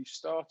 that if you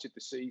started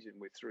the season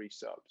with 3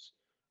 subs,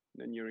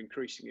 and then you're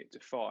increasing it to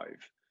 5,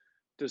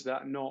 does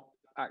that not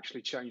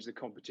actually change the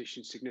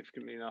competition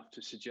significantly enough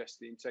to suggest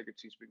the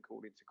integrity has been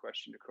called into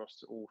question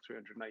across all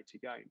 380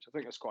 games? I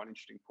think that's quite an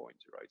interesting point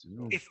to raise as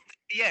well.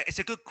 It's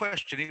a good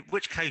question. In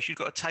which case, you've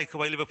got to take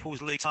away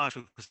Liverpool's league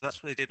title, because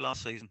that's what they did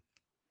last season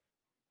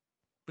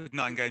with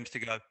 9 games to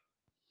go.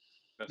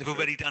 They've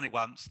already done it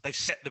once. They've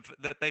set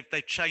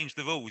they've changed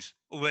the rules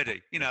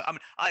already. I mean,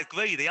 I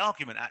agree. The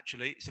argument,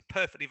 actually, it's a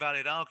perfectly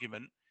valid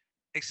argument,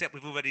 except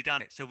we've already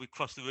done it, so we've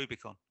crossed the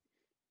Rubicon.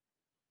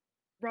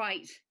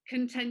 Right,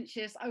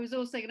 contentious. I was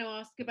also going to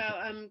ask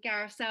about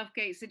Gareth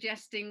Southgate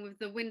suggesting with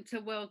the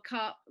Winter World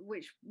Cup,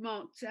 which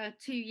marked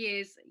 2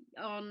 years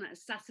on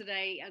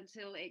Saturday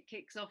until it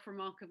kicks off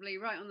remarkably,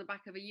 right on the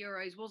back of a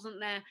Euros.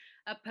 Wasn't there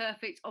a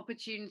perfect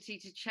opportunity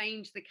to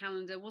change the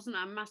calendar? Wasn't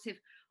that a massive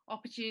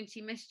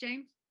opportunity missed,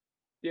 James?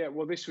 Yeah,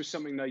 well, this was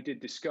something they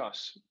did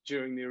discuss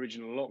during the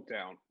original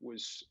lockdown.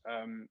 Was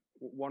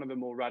one of the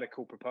more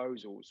radical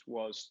proposals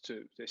was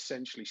to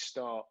essentially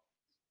start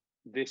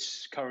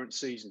this current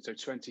season, so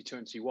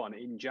 2021,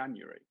 in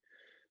January,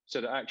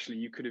 so that actually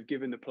you could have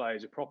given the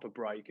players a proper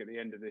break at the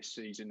end of this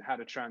season,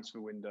 had a transfer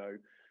window.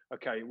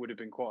 Okay, it would have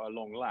been quite a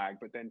long lag,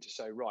 but then to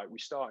say, right, we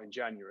start in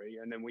January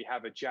and then we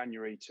have a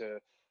January to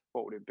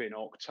what would have been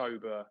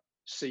October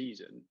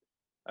season,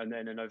 and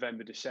then a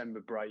November, December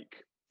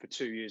break for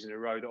 2 years in a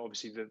row that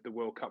obviously the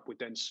World Cup would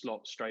then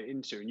slot straight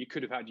into. And you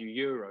could have had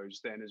your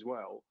Euros then as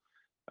well,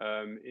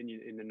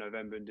 in the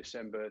November and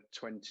December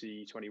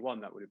 2021,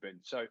 that would have been.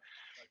 So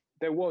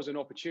there was an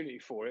opportunity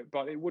for it,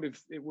 but it would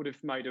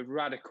have made a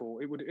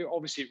radical.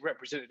 Obviously it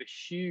represented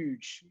a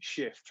huge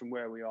shift from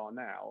where we are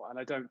now, and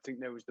I don't think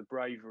there was the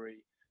bravery,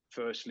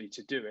 firstly,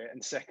 to do it,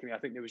 and secondly, I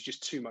think there was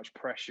just too much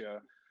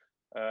pressure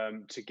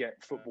to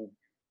get football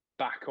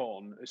back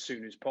on as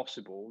soon as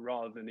possible,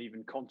 rather than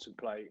even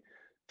contemplate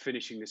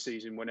finishing the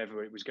season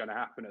whenever it was going to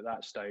happen at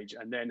that stage,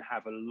 and then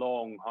have a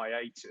long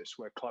hiatus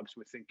where clubs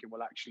were thinking,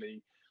 well,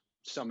 actually,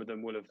 some of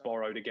them will have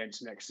borrowed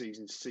against next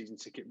season's season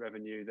ticket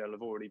revenue. They'll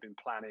have already been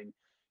planning,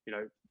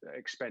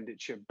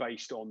 expenditure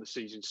based on the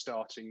season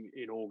starting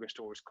in August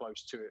or as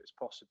close to it as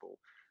possible.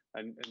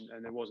 And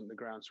there wasn't the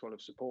groundswell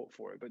of support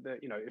for it. But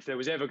if there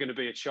was ever going to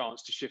be a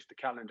chance to shift the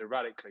calendar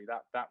radically,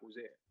 that was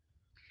it.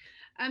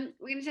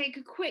 We're going to take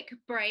a quick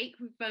break.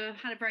 We've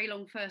had a very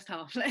long first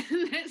half,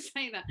 let's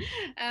say that.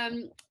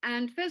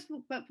 And first of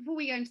all, but before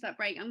we go into that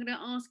break, I'm going to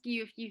ask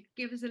you if you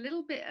give us a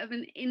little bit of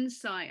an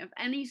insight of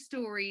any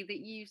story that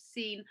you've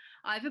seen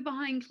either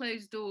behind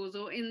closed doors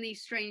or in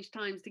these strange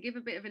times, to give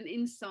a bit of an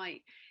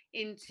insight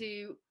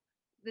into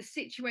the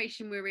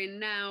situation we're in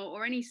now,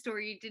 or any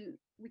story you didn't,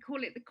 we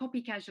call it the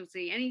copy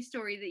casualty, any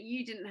story that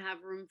you didn't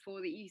have room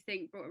for that you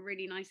think brought a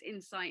really nice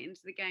insight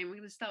into the game. We're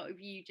going to start with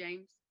you,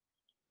 James.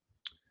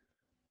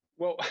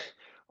 Well,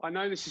 I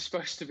know this is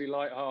supposed to be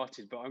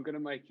light-hearted, but I'm going to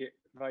make it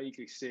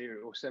vaguely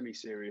serious or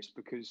semi-serious,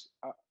 because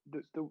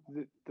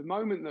the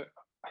moment that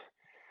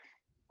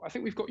I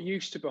think we've got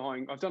used to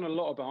I've done a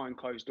lot of behind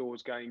closed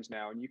doors games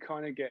now, and you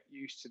kind of get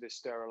used to this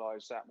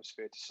sterilised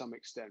atmosphere to some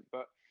extent.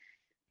 But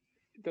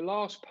the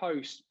last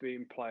post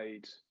being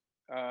played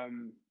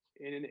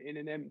in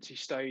an empty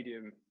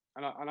stadium,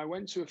 and I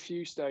went to a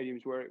few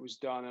stadiums where it was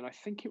done, and I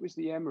think it was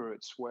the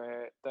Emirates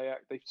where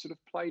they sort of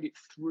played it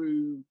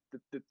through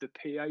the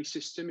PA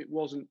system. It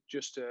wasn't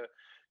just a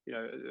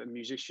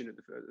musician at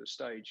the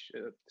stage,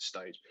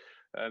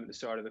 the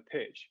side of the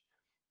pitch,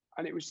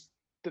 and it was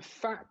the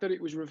fact that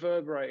it was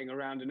reverberating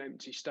around an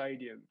empty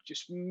stadium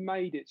just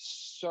made it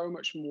so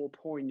much more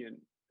poignant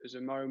as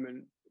a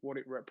moment. What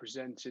it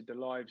represented, the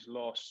lives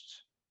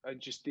lost,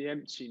 and just the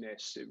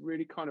emptiness. It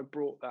really kind of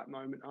brought that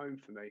moment home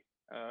for me.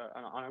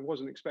 And I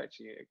wasn't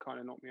expecting it. It kind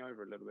of knocked me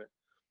over a little bit.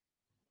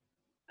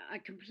 I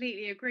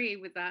completely agree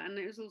with that, and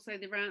it was also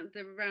the round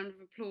of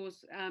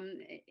applause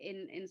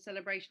in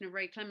celebration of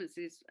Ray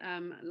Clemence's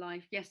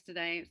life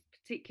yesterday. It's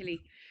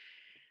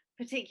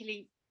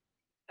particularly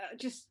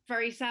just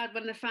very sad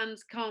when the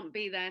fans can't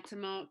be there to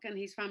mark, and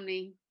his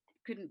family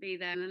couldn't be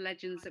there, and the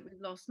legends that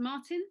we've lost.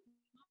 Martin?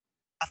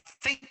 I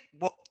think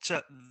what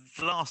the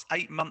last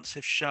 8 months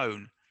have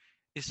shown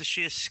is the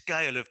sheer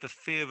scale of the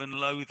fear and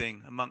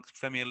loathing amongst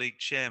Premier League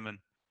chairmen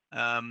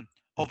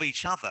of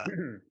each other.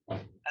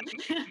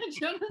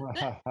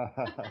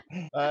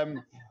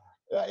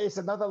 It's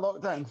another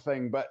lockdown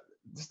thing, but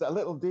just a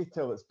little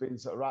detail that's been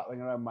sort of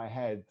rattling around my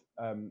head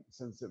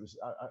since it was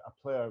a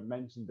player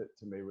mentioned it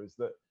to me, was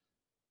that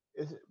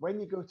when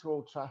you go to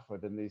Old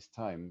Trafford in these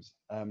times,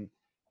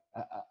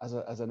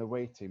 as an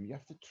away team, you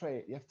have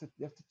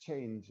to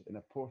change in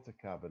a porter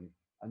cabin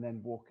and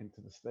then walk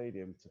into the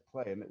stadium to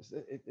play. And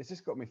it's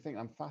just got me thinking.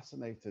 I'm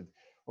fascinated.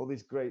 All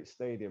these great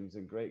stadiums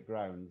and great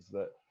grounds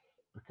that,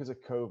 because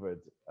of COVID,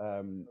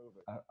 are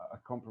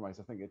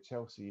compromised. I think at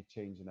Chelsea, you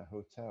change in a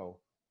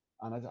hotel.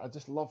 And I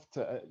just love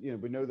to,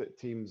 we know that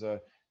teams are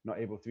not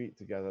able to eat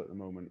together at the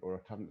moment, or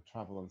are having to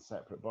travel on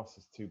separate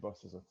buses, 2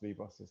 buses or 3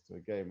 buses to a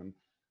game. And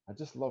I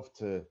just love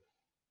to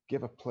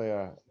give a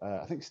player,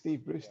 I think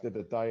Steve Bruce did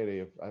a diary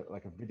of,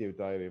 like a video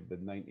diary of the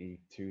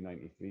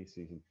 92-93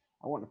 season.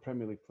 I want a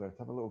Premier League player to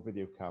have a little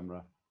video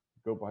camera,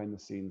 go behind the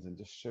scenes and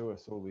just show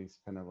us all these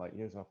kind of like,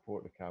 here's our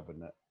porter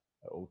cabin at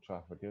Old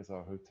Trafford, here's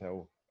our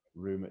hotel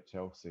room at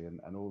Chelsea,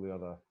 and all the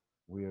other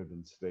weird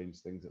and strange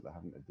things that they're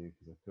having to do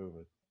because of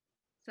COVID.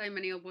 So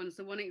many odd ones.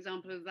 So one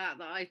example of that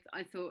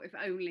I thought, if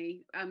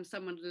only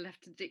someone had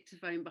left a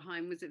dictaphone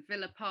behind, was at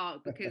Villa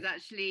Park, because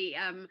actually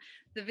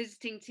the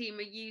visiting team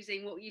are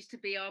using what used to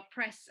be our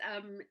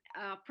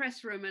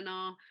press room and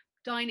our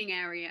dining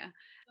area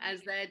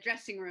as their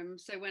dressing room.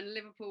 So when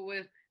Liverpool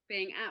were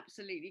being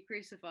absolutely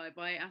crucified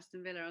by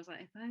Aston Villa, I was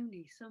like, if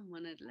only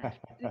someone had left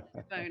a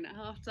dictaphone at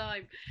half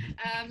time.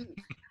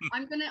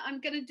 I'm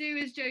gonna do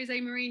as Jose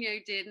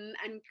Mourinho did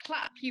and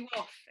clap you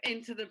off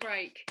into the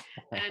break,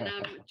 and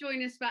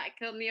join us back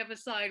on the other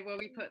side where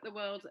we put the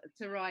world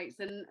to rights,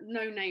 and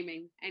no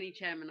naming any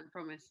chairman, I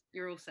promise.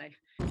 You're all safe.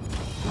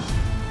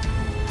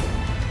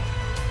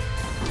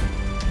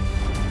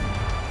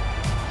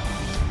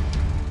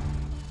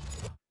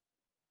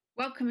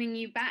 Welcoming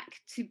you back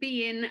to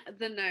Be In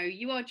the Know.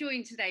 You are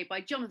joined today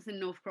by Jonathan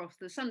Northcroft,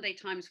 the Sunday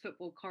Times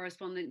football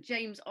correspondent,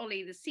 James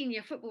Olley, the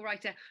senior football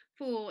writer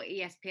for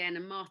ESPN,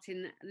 and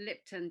Martin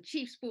Lipton,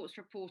 chief sports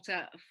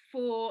reporter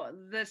for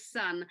The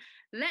Sun.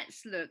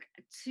 Let's look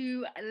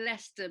to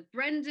Leicester.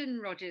 Brendan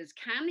Rodgers,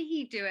 can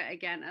he do it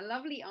again? A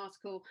lovely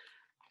article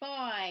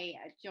by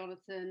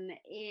Jonathan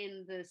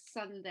in the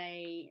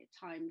Sunday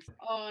Times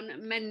on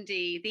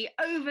Mendy, the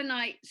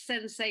overnight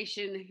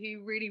sensation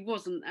who really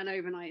wasn't an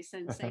overnight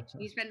sensation.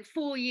 He spent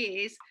 4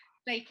 years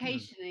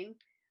vacationing,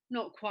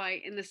 not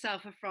quite, in the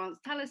south of France.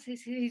 Tell us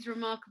his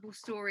remarkable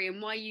story and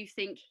why you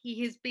think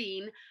he has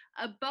been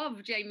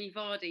above Jamie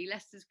Vardy,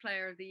 Leicester's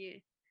Player of the Year.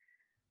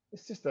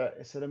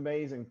 It's an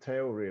amazing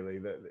tale, really.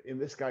 That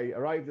this guy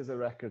arrived as a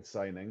record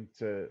signing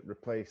to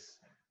replace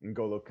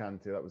N'Golo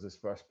Kante. That was his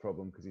first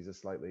problem, because he's a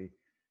slightly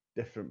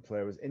different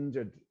player, was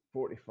injured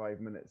 45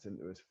 minutes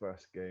into his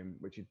first game,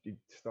 which he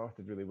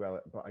started really well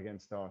at, but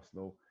against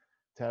Arsenal,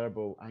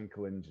 terrible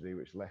ankle injury,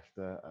 which left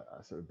a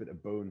sort of bit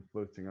of bone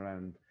floating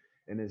around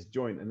in his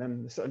joint. And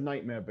then the sort of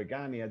nightmare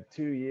began. He had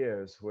 2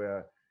 years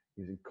where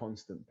he was in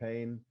constant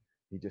pain.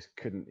 He just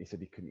couldn't, he said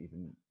he couldn't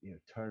even,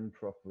 turn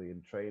properly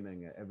in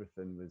training.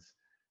 Everything was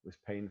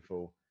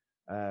painful.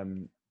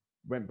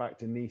 Went back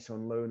to Nice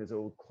on loan, his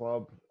old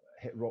club,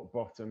 hit rock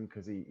bottom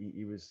because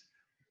he was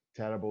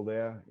terrible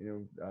there.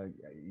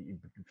 He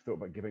thought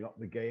about giving up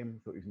the game,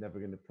 thought he was never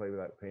going to play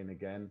without pain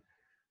again.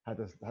 Had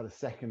a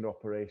second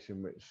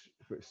operation which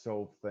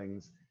solved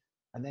things,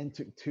 and then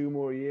took 2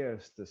 more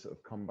years to sort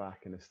of come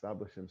back and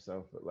establish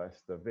himself at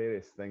Leicester.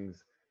 Various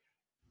things.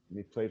 And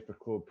he played for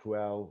Claude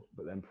Puel,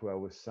 but then Puel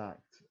was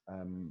sacked.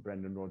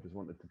 Brendan Rodgers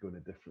wanted to go in a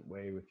different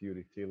way with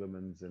Yuri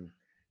Tielemans and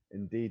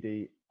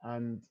Ndidi.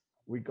 And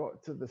we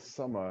got to the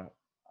summer,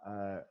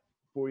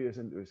 4 years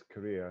into his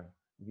career,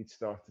 he'd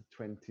started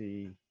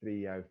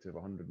 23 out of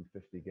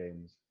 150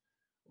 games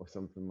or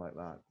something like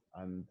that.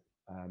 And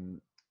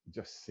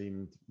just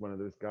seemed one of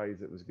those guys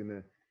that was going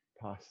to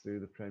pass through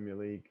the Premier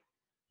League.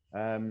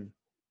 And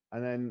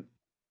then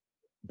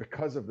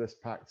because of this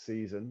packed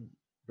season,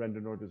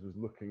 Brendan Rodgers was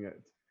looking at,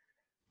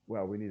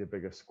 well, we need a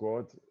bigger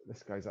squad.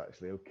 This guy's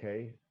actually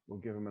okay. We'll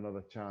give him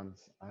another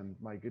chance. And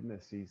my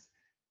goodness,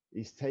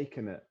 he's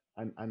taken it,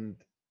 and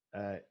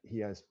he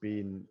has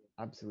been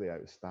absolutely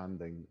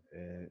outstanding.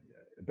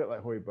 A bit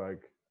like Højbjerg,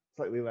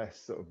 slightly less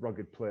sort of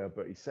rugged player,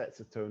 but he sets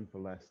a tone for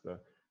Leicester.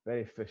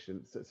 Very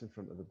efficient, sits in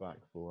front of the back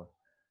four,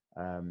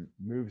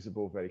 moves the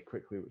ball very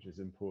quickly, which is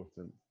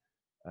important.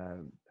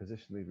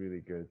 Positionally really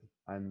good.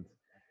 And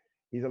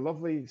he's a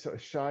lovely sort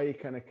of shy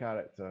kind of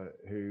character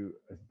who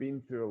has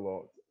been through a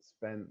lot,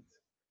 spent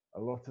a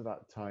lot of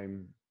that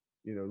time,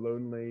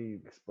 lonely.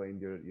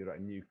 Explained you're at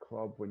a new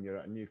club. When you're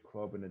at a new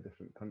club in a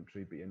different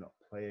country, but you're not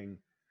playing,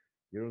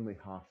 you're only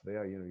half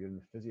there. You're in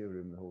the physio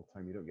room the whole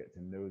time. You don't get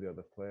to know the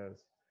other players.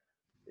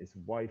 His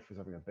wife was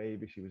having a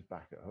baby. She was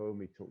back at home.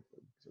 He talked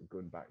sort of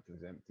going back to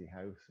his empty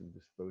house and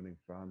just phoning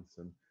France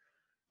and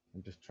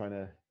just trying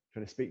to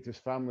speak to his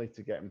family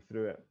to get him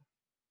through it.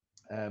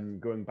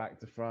 Going back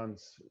to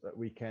France at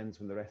weekends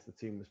when the rest of the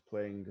team was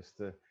playing, just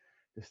to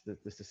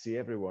see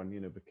everyone,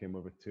 became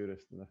more of a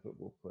tourist than a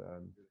football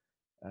player.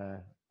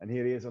 And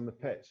here he is on the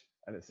pitch,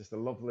 and it's just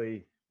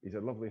he's a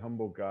lovely,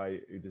 humble guy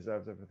who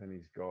deserves everything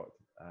he's got,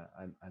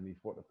 and he's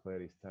what a player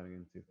he's turning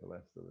into for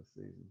Leicester this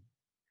season.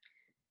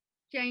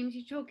 James,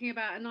 you're talking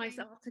about a nice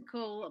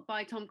article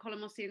by Tom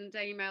Colomosi in the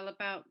Daily Mail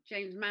about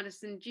James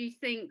Maddison. Do you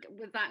think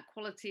with that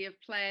quality of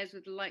players,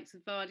 with the likes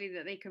of Vardy,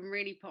 that they can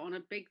really put on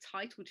a big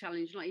title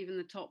challenge, not even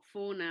the top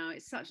 4 now?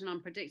 It's such an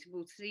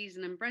unpredictable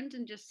season, and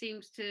Brendan just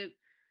seems to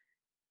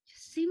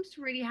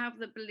really have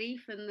the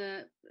belief and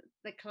the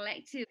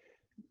collective.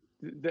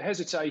 The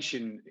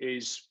hesitation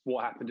is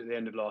what happened at the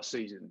end of last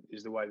season,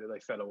 is the way that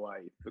they fell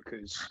away,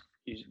 because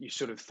you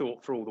sort of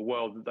thought for all the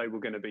world that they were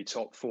going to be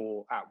top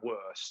 4 at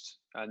worst,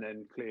 and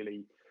then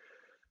clearly,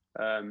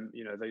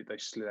 they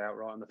slid out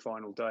right on the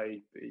final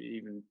day,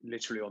 even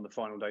literally on the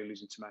final day,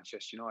 losing to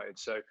Manchester United.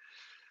 So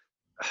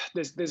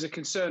there's a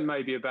concern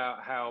maybe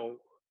about how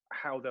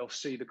they'll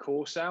see the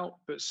course out,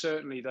 but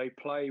certainly they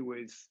play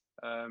with.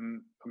 I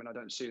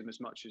don't see them as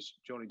much as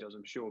Johnny does,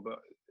 I'm sure,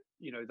 but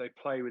they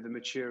play with a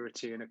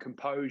maturity and a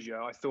composure.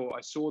 I thought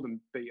I saw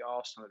them beat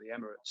Arsenal at the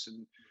Emirates,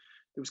 and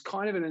there was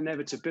kind of an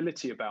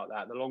inevitability about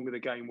that. The longer the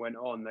game went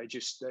on, they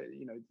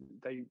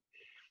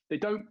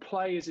don't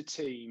play as a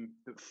team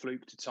that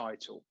fluked a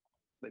title.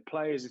 They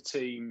play as a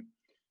team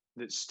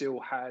that still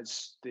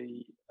has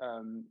the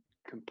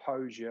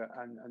composure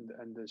and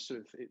the sort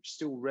of, it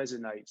still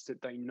resonates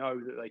that they know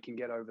that they can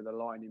get over the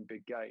line in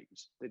big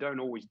games. They don't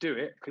always do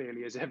it,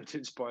 clearly, as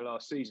evidenced by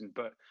last season,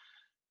 but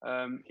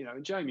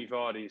Jamie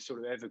Vardy is sort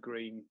of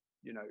evergreen,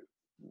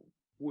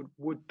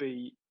 would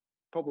be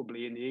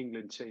probably in the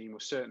England team, or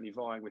certainly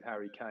vying with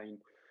Harry Kane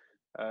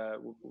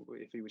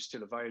if he was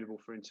still available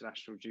for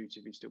international duty,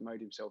 if he still made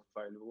himself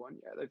available. And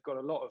yeah, they've got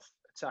a lot of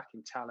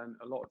attacking talent,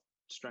 a lot of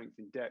strength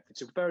in depth.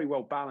 It's a very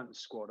well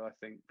balanced squad, I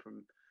think,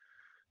 from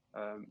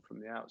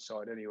the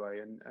outside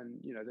anyway. And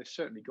they've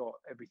certainly got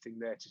everything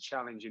there to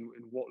challenge in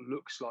what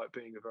looks like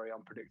being a very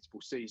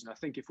unpredictable season. I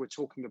think if we're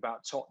talking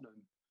about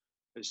Tottenham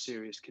as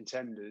serious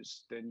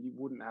contenders, then you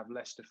wouldn't have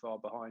Leicester far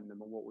behind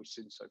them on what we've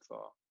seen so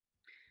far.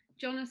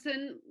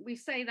 Jonathan, we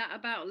say that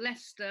about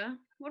Leicester.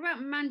 What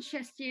about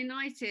Manchester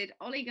United?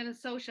 Ole Gunnar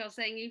Solskjaer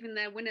saying even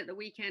their win at the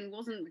weekend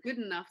wasn't good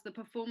enough. The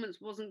performance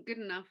wasn't good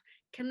enough.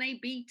 Can they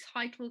be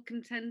title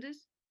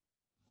contenders?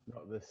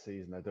 Not this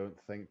season, I don't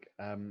think.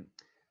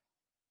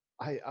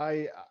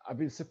 I've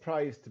been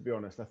surprised, to be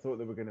honest. I thought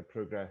they were going to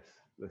progress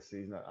this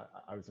season.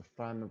 I was a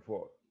fan of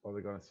what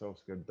Ole Gunnar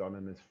Solskjaer had done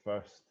in his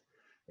first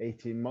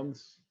 18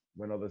 months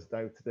when others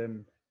doubted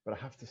him. But I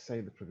have to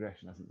say the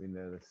progression hasn't been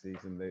there this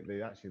season.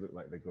 They actually look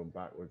like they're going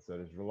backwards. They're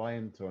as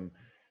reliant on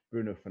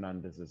Bruno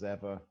Fernandes as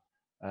ever.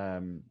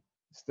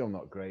 Still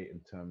not great in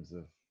terms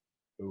of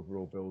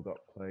overall build-up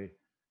play.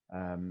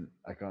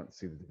 I can't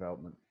see the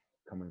development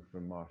coming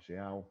from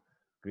Martial.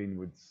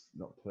 Greenwood's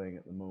not playing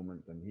at the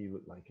moment, and he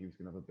looked like he was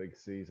going to have a big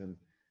season.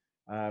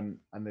 And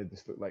they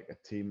just look like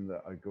a team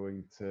that are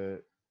going to,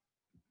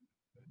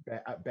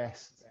 at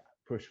best,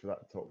 push for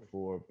that top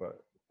four,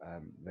 but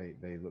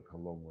they look a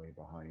long way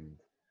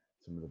behind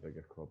some of the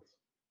bigger clubs.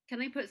 Can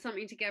they put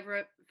something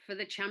together for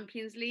the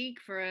Champions League,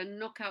 for a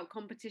knockout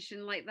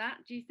competition like that,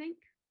 do you think?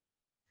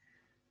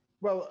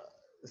 Well,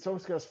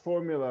 Solskjaer's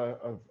formula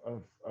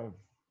of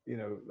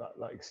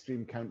that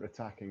extreme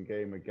counter-attacking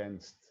game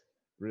against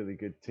really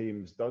good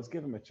teams does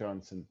give him a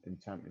chance in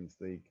Champions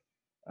League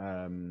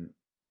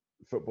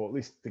football, at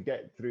least to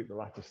get through the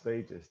latter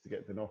stages, to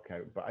get the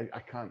knockout. But I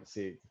can't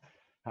see it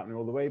happening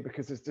all the way,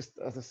 because it's just,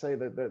 as I say,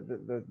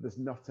 there's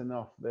not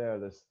enough there.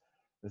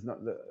 There's not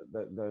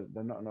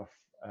enough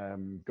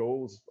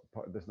goals.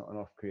 There's not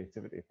enough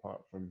creativity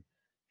apart from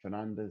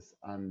Fernandes,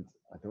 and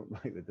I don't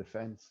like the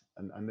defence,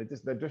 and they're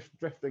just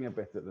drifting a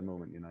bit at the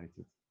moment,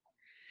 United.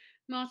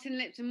 Martin,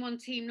 Lipton, one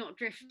team not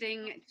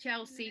drifting.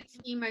 Chelsea,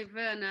 Timo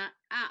Werner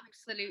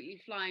absolutely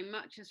flying,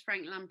 much as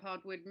Frank Lampard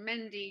would.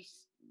 Mendy,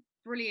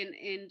 brilliant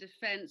in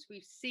defence.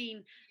 We've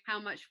seen how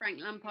much Frank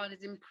Lampard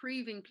is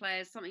improving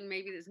players, something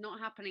maybe that's not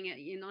happening at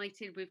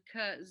United with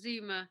Kurt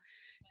Zouma.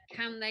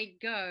 Can they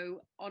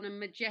go on a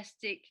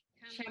majestic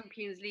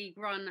Champions League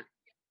run?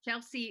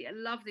 Chelsea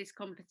love this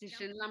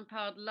competition.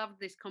 Lampard loved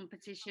this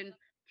competition.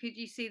 Could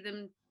you see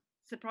them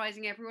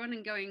surprising everyone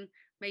and going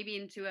maybe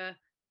into a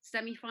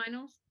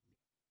semi-finals?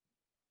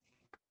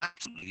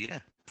 Absolutely, yeah.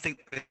 I think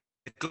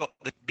they've got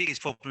the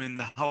biggest problem in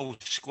the whole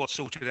squad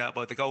sorted out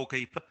by the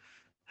goalkeeper,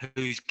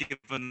 who's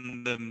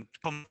given them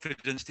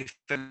confidence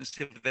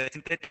defensively. They're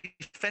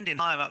defending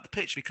higher up the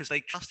pitch because they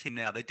trust him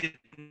now. They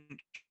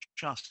didn't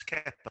trust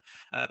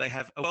Kepa. They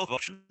have a wealth of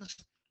options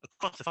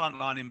across the front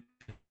line in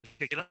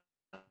particular.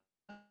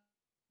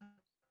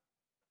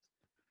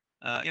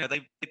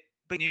 They've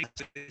been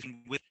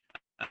using with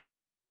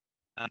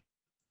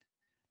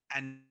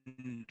and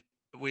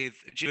with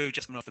Giroud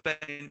just coming off the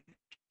bench,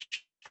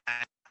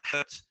 and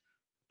Hurts,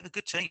 a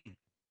good team,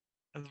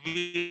 a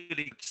really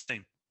good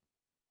team.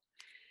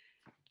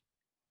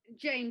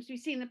 James, we've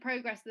seen the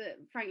progress that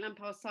Frank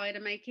Lampard's side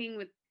are making,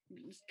 with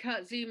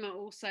Kurt Zouma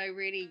also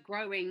really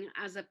growing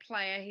as a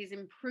player. He's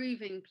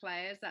improving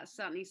players. That's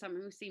certainly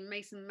something we've seen.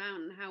 Mason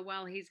Mount and how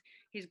well he's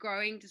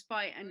growing,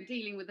 despite and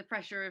dealing with the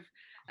pressure of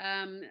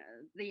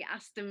the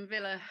Aston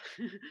Villa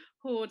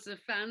hordes of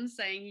fans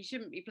saying he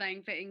shouldn't be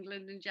playing for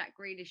England and Jack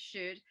Grealish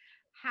should.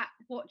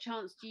 What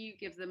chance do you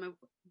give them of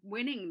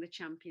winning the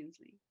Champions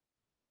League?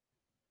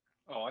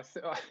 Oh,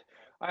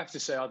 I have to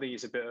say, I think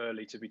it's a bit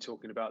early to be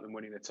talking about them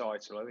winning the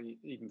title. I think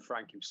even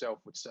Frank himself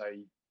would say,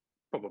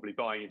 probably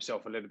buying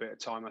himself a little bit of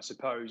time, I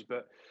suppose.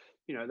 But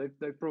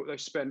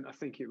they've spent, I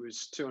think it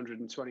was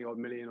 220 odd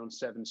million on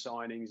 7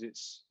 signings.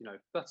 It's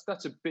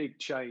that's a big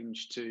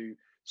change to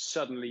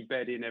suddenly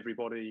bed in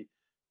everybody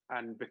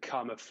and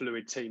become a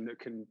fluid team that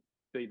can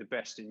be the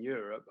best in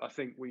Europe. I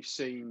think we've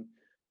seen,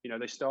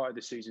 they started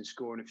the season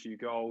scoring a few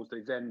goals.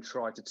 They then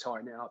tried to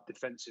tighten it up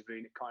defensively,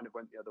 and it kind of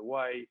went the other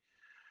way.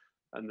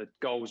 And the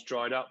goals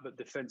dried up, but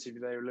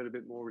defensively they were a little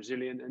bit more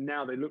resilient. And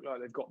now they look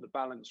like they've got the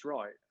balance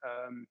right.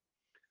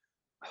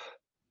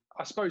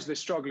 I suppose they're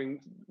struggling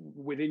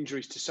with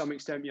injuries to some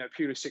extent.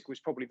 Pulisic was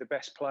probably the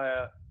best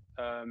player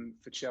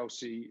for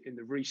Chelsea in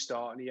the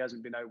restart, and he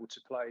hasn't been able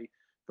to play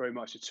very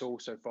much at all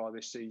so far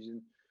this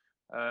season.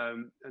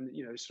 And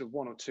sort of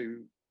 1 or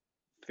 2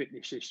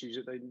 fitness issues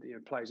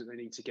that players that they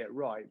need to get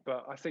right.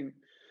 But I think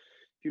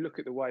if you look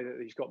at the way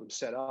that he's got them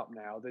set up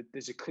now,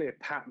 there's a clear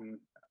pattern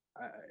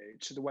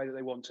to the way that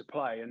they want to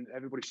play, and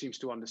everybody seems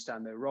to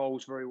understand their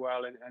roles very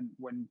well. And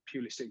when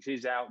Pulisic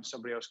is out and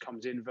somebody else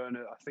comes in,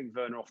 I think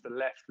Werner off the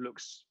left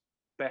looks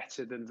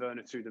better than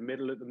Werner through the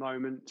middle at the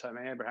moment.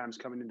 Tammy Abraham's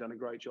come in and done a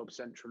great job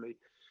centrally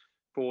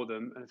for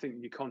them. And I think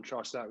you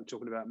contrast that with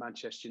talking about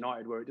Manchester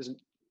United, where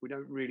we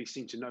don't really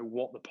seem to know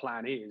what the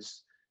plan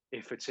is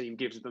if a team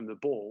gives them the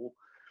ball.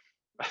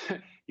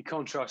 You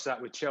contrast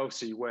that with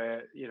Chelsea,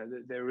 where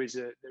there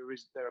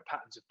are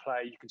patterns of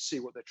play. You can see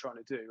what they're trying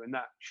to do, and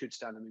that should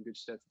stand them in good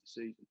stead for the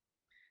season.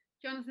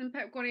 Jonathan,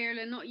 Pep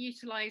Guardiola not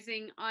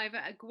utilising either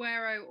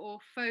Aguero or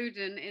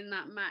Foden in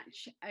that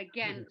match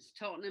against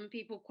Tottenham.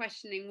 People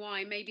questioning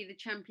why. Maybe the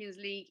Champions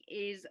League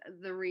is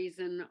the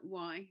reason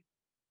why.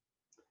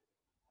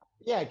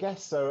 Yeah, I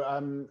guess so.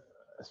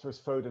 I suppose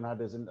Foden had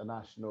his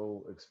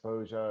international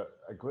exposure.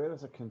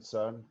 Aguero's a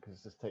concern because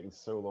it's just taking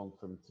so long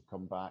for him to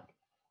come back.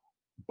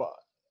 But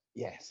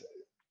yes,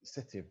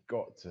 City have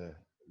got to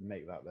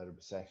make that their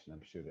obsession.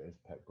 I'm sure it is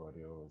Pep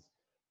Guardiola's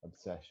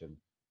obsession.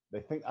 I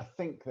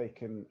think they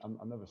can.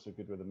 I'm never so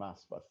good with the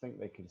maths, but I think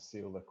they can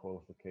seal their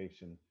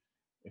qualification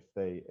if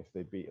they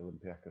beat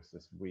Olympiacos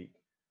this week,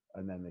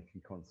 and then they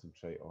can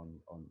concentrate on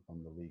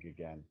the league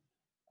again.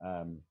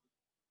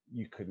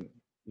 You couldn't,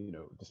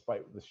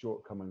 despite the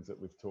shortcomings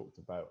that we've talked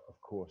about, of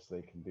course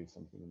they can do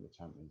something in the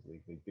Champions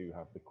League. They do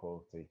have the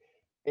quality,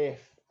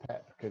 if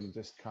Pep can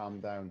just calm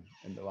down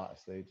in the latter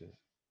stages.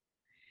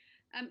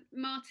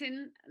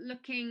 Martin,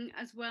 looking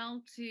as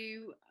well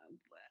to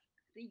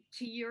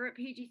Europe,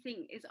 who do you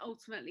think is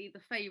ultimately the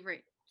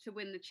favourite to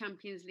win the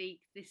Champions League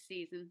this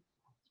season?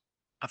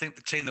 I think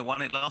the team that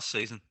won it last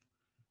season.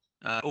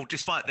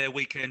 Despite their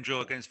weekend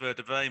draw against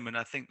Werder Bremen,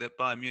 I think that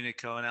Bayern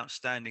Munich are an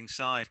outstanding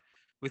side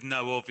with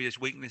no obvious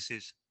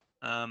weaknesses.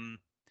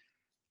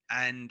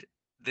 And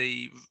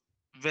the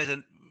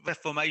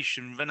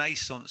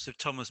renaissance of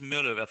Thomas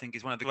Müller, I think,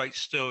 is one of the great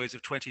stories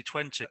of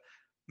 2020.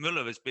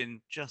 Müller has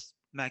been just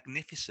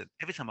magnificent.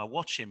 Every time I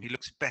watch him, he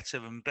looks better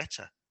and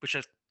better, which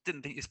I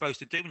didn't think you're supposed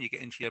to do when you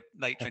get into your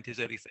late 20s,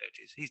 early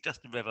 30s. He's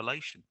just a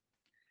revelation.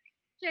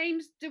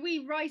 James, do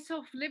we write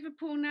off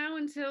Liverpool now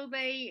until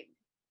they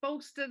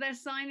bolster their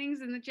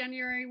signings in the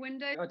January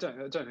window? I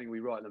don't think we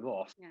write them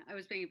off. Yeah, I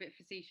was being a bit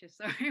facetious.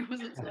 Sorry, I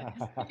wasn't.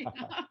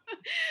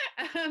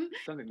 I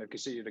don't think they've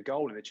conceded a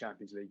goal in the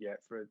Champions League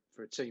yet for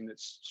a team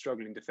that's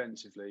struggling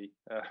defensively.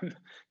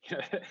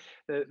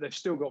 They've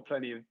still got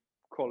plenty of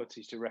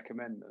qualities to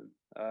recommend them.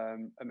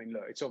 I mean,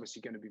 look, it's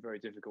obviously going to be very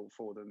difficult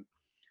for them.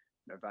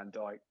 Van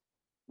Dijk,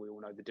 we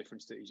all know the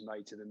difference that he's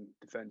made to them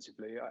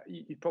defensively.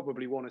 You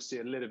probably want to see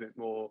a little bit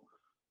more,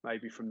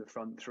 maybe from the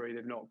front three.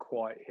 They've not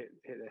quite hit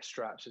their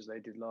straps as they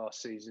did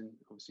last season.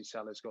 Obviously,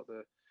 Salah's got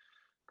the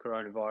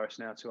coronavirus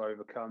now to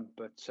overcome.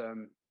 But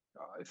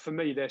for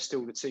me, they're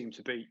still the team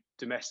to beat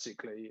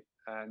domestically.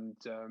 And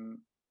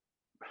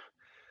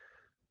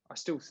I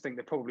still think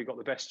they've probably got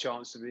the best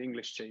chance of the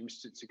English teams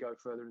to go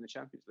further in the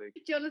Champions League.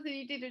 Jonathan,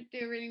 you did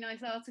do a really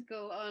nice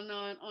article on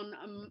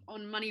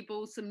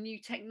Moneyball, some new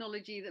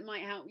technology that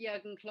might help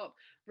Jurgen Klopp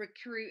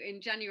recruit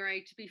in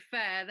January. To be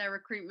fair, their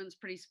recruitment's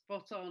pretty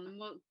spot on. And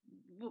what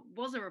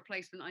was a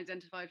replacement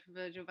identified for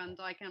Virgil van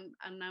Dijk and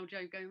now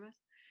Joe Gomez?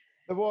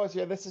 There was,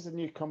 yeah. This is a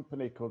new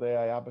company called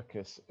AI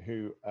Abacus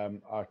who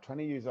are trying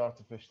to use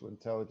artificial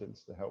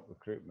intelligence to help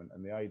recruitment.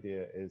 And the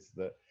idea is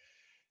that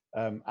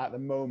at the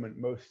moment,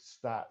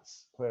 most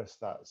stats, player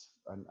stats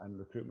and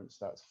recruitment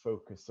stats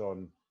focus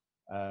on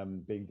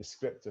being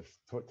descriptive,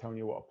 telling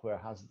you what a player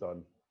has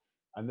done.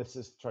 And this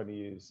is trying to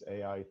use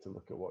AI to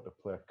look at what the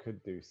player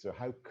could do. So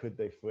how could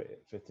they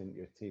fit into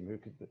your team?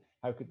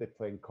 How could they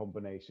play in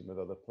combination with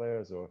other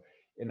players or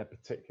in a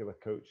particular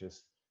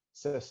coach's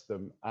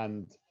system?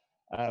 And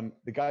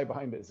the guy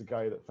behind it is the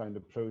guy that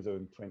founded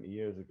Prozone 20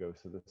 years ago.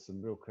 So there's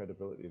some real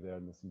credibility there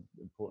and there's some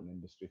important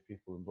industry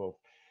people involved.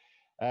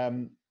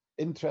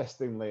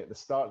 Interestingly, at the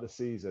start of the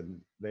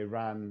season, they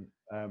ran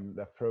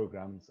their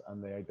programs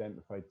and they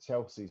identified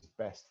Chelsea's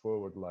best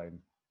forward line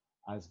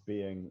as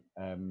being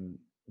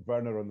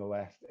Werner on the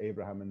left,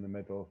 Abraham in the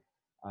middle,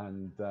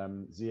 and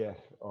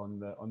Ziyech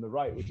on the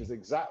right, which is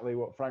exactly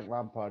what Frank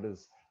Lampard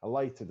has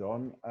alighted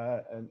on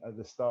at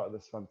the start of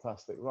this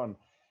fantastic run.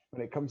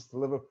 When it comes to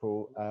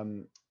Liverpool,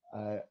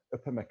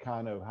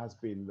 Upamecano has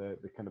been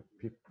the kind of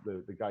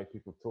the guy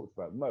people talked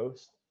about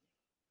most.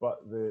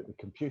 But the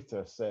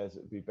computer says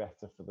it would be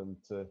better for them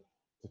to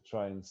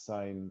try and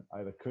sign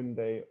either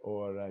Koundé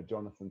or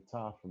Jonathan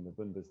Tah from the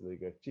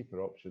Bundesliga,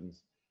 cheaper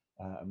options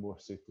and more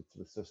suited to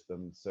the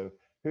system. So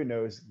who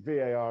knows?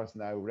 VAR is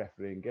now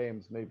refereeing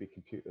games. Maybe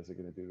computers are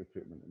going to do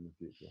recruitment in the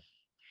future.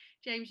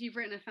 James, you've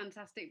written a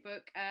fantastic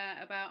book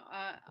about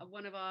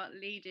one of our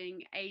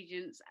leading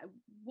agents.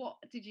 What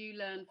did you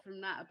learn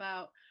from that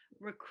about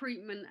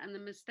recruitment and the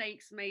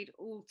mistakes made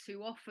all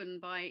too often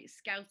by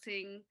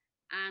scouting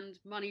and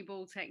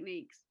Moneyball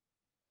techniques?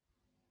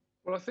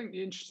 Well, I think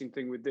the interesting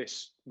thing with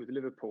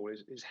Liverpool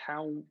is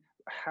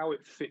how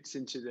it fits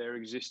into their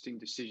existing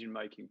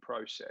decision-making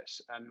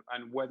process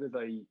and whether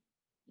they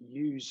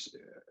use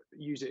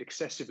it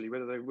excessively,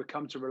 whether they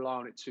come to rely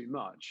on it too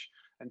much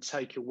and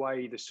take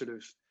away the sort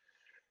of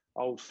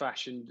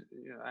old-fashioned,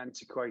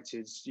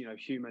 antiquated,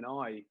 human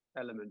eye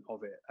element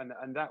of it.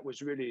 And that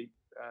was really,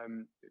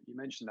 you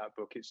mentioned that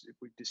book.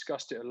 We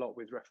discussed it a lot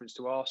with reference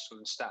to Arsenal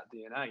and Stat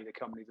DNA, the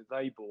company that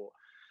they bought.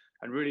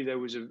 And really there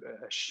was a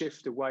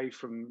shift away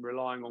from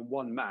relying on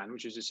one man,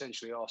 which is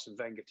essentially Arsene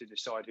Wenger to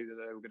decide who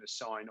they were going to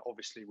sign,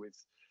 obviously with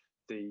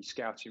the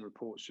scouting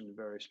reports from the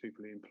various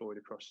people he employed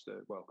across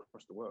the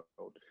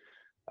world,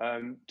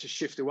 to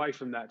shift away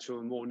from that to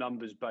a more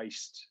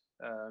numbers-based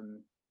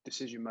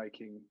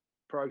decision-making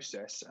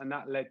process. And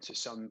that led to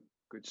some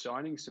good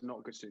signings, some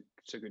not good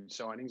to good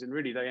signings. And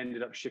really they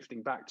ended up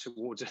shifting back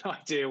towards an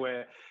idea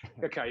where,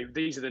 okay,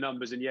 these are the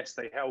numbers and yes,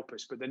 they help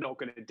us, but they're not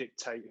going to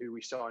dictate who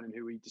we sign and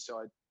who we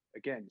decide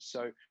against.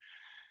 So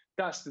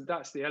that's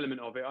the element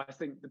of it. I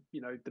think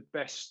the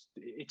best,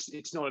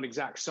 it's not an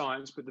exact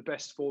science, but the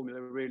best formula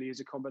really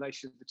is a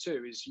combination of the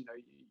two. Is you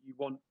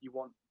want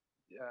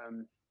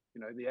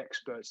the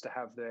experts to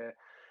have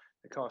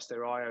cast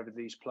their eye over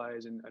these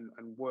players and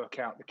work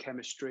out the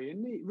chemistry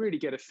and really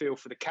get a feel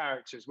for the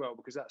character as well,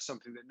 because that's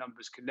something that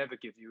numbers can never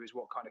give you, is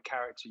what kind of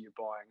character you're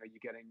buying. Are you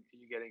getting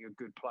a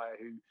good player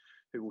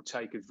who will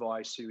take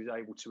advice, who is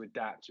able to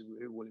adapt,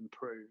 who will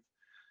improve,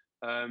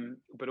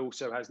 but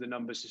also has the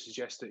numbers to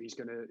suggest that he's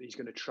going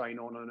to train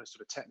on a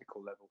sort of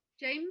technical level.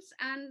 James,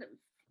 and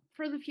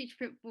for the Future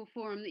Football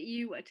Forum that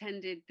you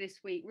attended this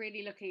week,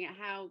 really looking at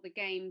how the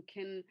game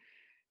can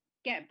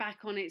get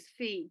back on its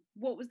feet,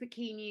 what was the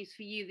key news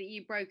for you that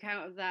you broke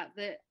out of that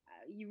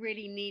you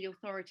really need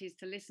authorities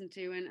to listen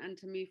to and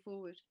to move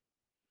forward?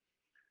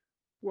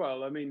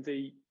 Well, I mean,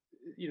 the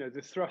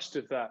thrust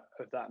of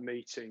that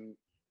meeting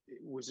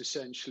was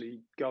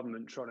essentially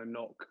government trying to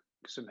knock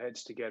some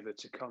heads together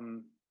to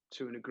come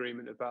to an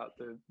agreement about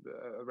a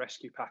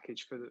rescue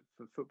package for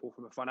football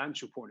from a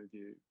financial point of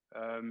view.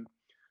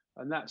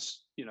 And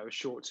that's, a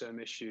short-term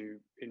issue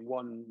in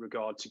one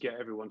regard to get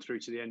everyone through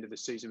to the end of the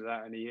season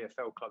without any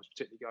EFL clubs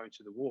particularly going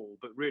to the wall.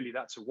 But really,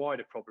 that's a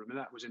wider problem. And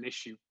that was an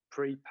issue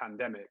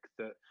pre-pandemic,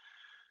 that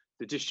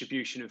the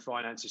distribution of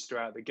finances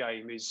throughout the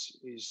game is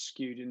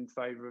skewed in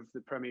favour of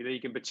the Premier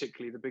League and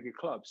particularly the bigger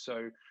clubs.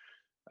 So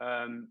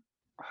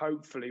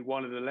hopefully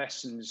one of the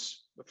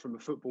lessons from a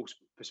football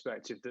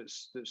perspective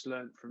that's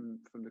learnt from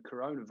the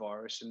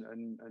coronavirus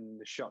and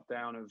the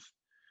shutdown of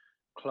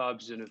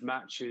clubs and of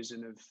matches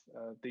and of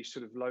these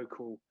sort of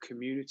local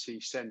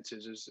community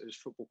centres as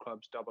football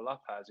clubs double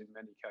up as in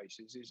many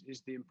cases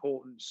is the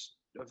importance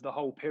of the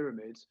whole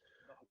pyramid,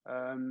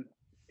 and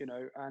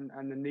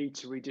the need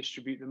to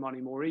redistribute the money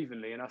more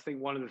evenly. And I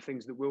think one of the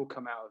things that will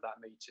come out of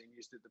that meeting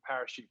is that the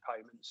parachute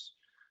payments,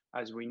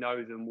 as we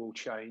know them, will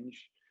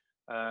change.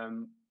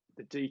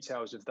 The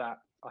details of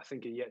that, I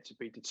think, are yet to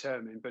be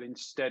determined. But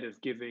instead of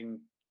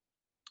giving,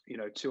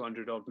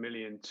 200 odd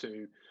million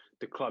to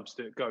the clubs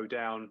that go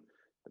down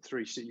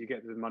you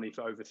get the money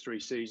for over 3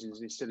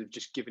 seasons instead of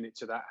just giving it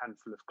to that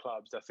handful of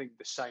clubs. I think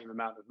the same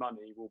amount of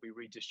money will be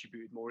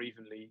redistributed more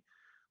evenly,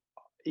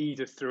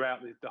 either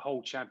throughout the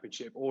whole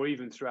championship or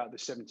even throughout the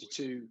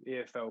 72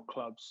 EFL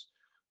clubs,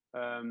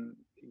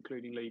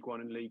 including League One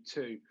and League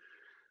Two,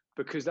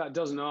 because that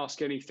doesn't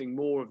ask anything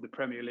more of the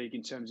Premier League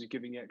in terms of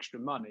giving extra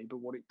money. But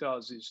what it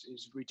does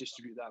is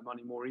redistribute that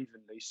money more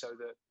evenly so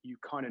that you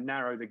kind of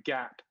narrow the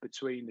gap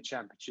between the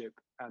Championship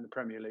and the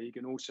Premier League.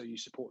 And also you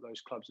support those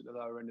clubs at the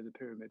lower end of the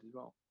pyramid as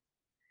well.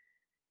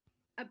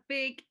 A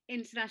big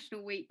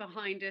international week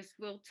behind us.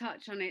 We'll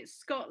touch on it.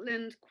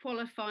 Scotland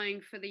qualifying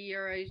for the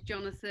Euros,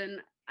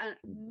 Jonathan. A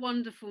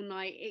wonderful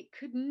night. It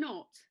could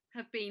not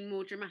have been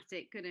more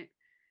dramatic, could it?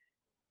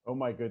 Oh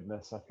my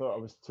goodness. I thought I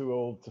was too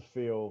old to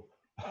feel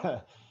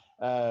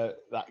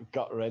that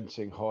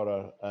gut-wrenching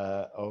horror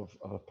of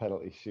a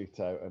penalty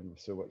shootout, and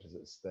so much is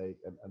at stake,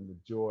 and the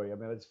joy. I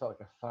mean, I just felt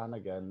like a fan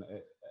again.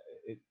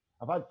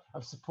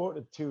 I've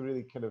supported 2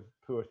 really kind of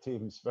poor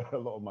teams for a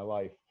lot of my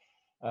life.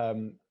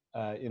 My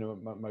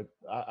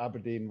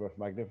Aberdeen were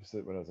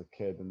magnificent when I was a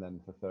kid, and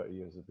then for 30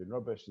 years have been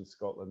rubbish. And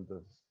Scotland,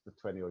 for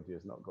 20 odd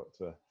years, not got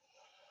to a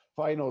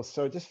final.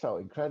 So it just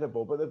felt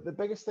incredible. But the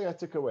biggest thing I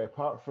took away,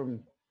 apart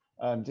from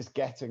just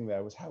getting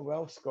there, was how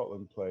well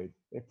Scotland played.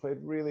 They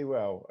played really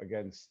well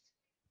against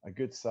a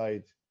good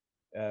side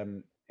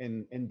in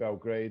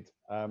Belgrade.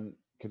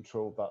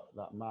 Controlled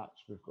that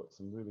match. We've got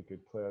some really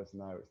good players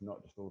now. It's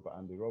not just all about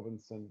Andy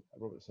Robertson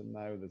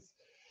now. There's,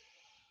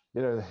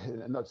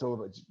 not just all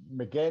about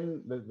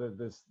McGinn.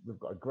 We've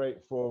got a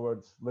great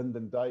forward,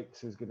 Lyndon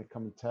Dykes, who's going to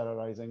come and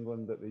terrorise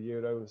England at the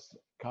Euros.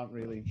 Can't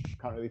really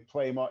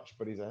play much,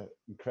 but he's an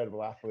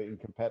incredible athlete and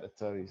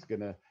competitor. He's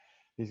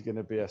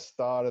gonna be a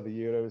star of the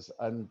Euros,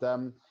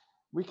 and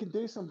we can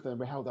do something.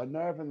 We held our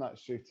nerve in that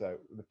shootout.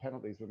 The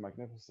penalties were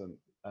magnificent,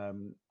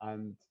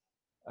 and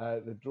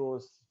the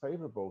draw's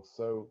favourable.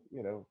 So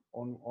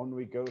on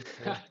we go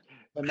to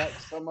the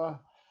next summer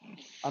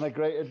and a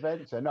great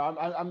adventure. No,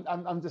 I'm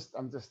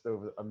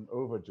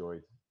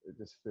overjoyed. It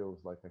just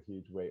feels like a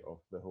huge weight off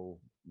the whole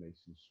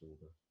nation's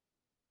shoulder.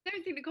 I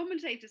don't think the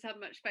commentators had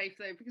much faith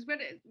though, because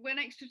when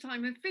extra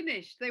time had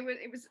finished, everyone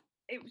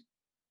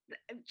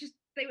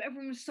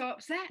was so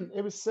upset.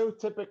 It was so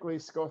typically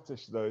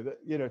Scottish though,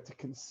 that to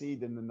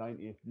concede in the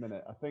 90th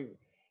minute. I think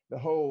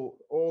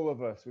all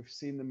of us, we've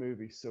seen the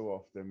movie so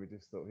often, we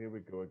just thought, here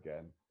we go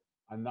again.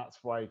 And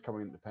that's why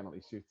coming into the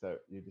penalty shootout,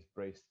 you just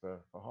braced for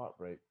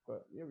heartbreak.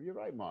 But you're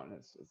right, Martin.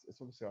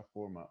 It's obviously our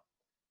format.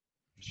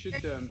 I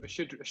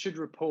should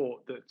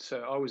report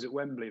that I was at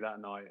Wembley that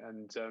night,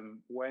 and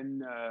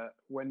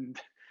when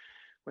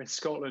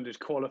Scotland had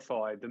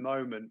qualified, the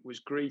moment was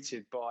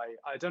greeted by,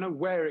 I don't know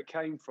where it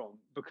came from,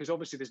 because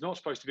obviously there's not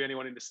supposed to be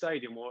anyone in the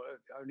stadium, or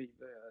only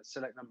a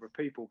select number of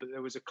people, but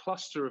there was a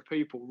cluster of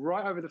people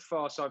right over the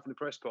far side from the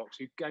press box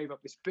who gave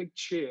up this big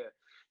cheer.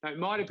 Now, it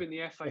might have been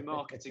the FA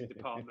marketing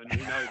department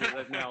who know that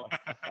they've now,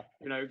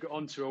 got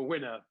onto a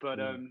winner. But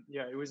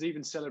it was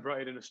even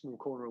celebrated in a small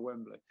corner of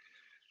Wembley.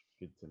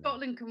 Good to know.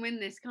 Scotland can win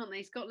this, can't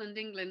they? Scotland,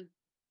 England.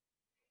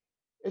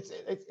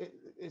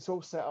 It's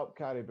all set up,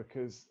 Carrie,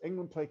 because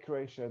England play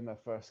Croatia in their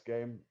first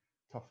game.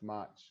 Tough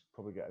match,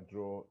 probably get a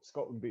draw.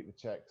 Scotland beat the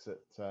Czechs at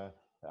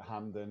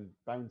Hampden,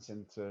 bounce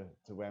into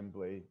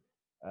Wembley,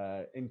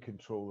 in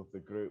control of the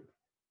group,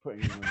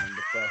 putting them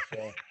under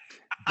pressure,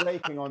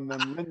 breaking on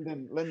them.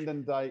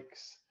 Lyndon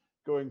Dykes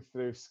going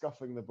through,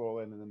 scuffing the ball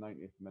in the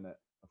 90th minute.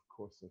 Of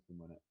course they can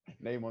win it.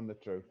 Name on the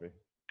trophy.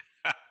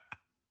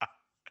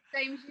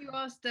 James, you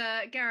asked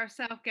Gareth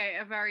Southgate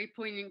a very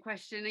poignant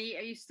question. Are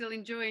you still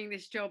enjoying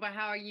this job, or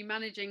how are you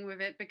managing with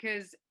it?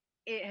 Because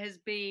it has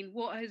been,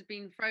 what has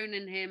been thrown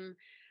at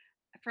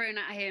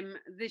him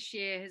this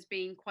year has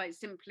been quite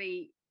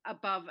simply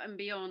above and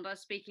beyond. I was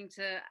speaking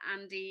to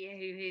Andy,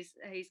 who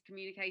his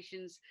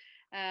communications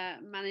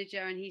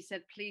manager, and he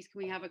said, please can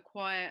we have a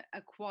quiet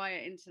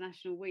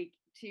international week,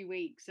 2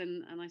 weeks,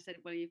 and I said,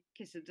 well, you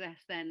kiss of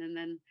death then. And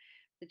then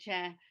the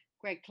chair,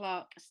 Greg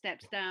Clark,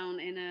 steps down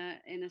in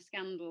a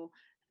scandal.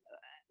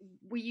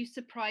 Were you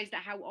surprised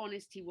at how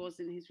honest he was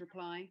in his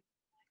reply?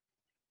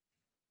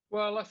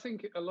 Well, I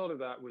think a lot of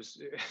that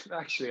was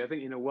actually, I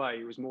think in a way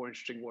it was more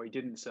interesting what he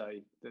didn't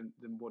say than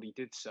what he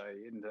did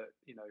say, in that,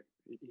 you know,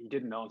 he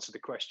didn't answer the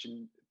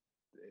question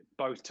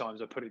both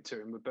times I put it to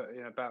him, but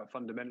about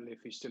fundamentally if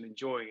he's still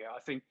enjoying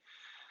it.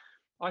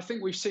 I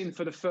think we've seen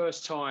for the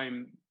first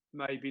time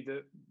maybe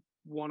that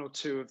one or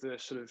two of the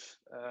sort of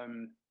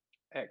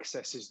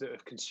excesses that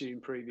have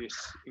consumed previous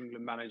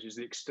England managers,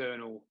 the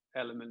external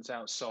elements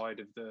outside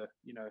of the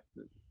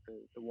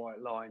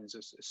white lines,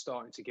 are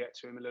starting to get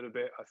to him a little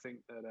bit. I think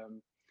that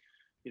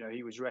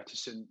he was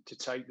reticent to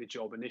take the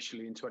job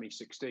initially in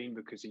 2016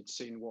 because he'd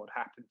seen what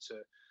happened to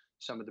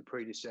some of the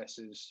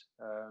predecessors,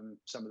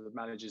 some of the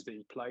managers that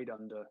he played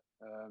under,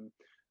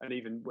 and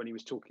even when he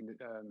was talking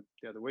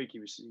the other week, he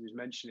was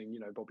mentioning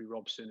Bobby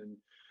Robson and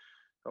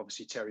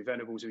obviously Terry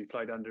Venables, who he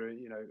played under,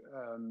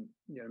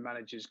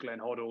 managers Glenn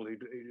Hoddle, who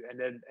and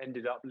then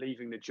ended up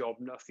leaving the job,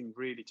 nothing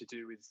really to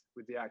do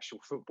with the actual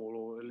football,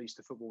 or at least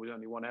the football was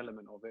only one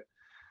element of it.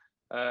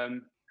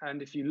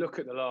 And if you look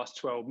at the last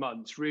 12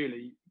 months,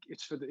 really,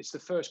 it's the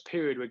first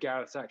period where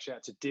Gareth actually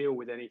had to deal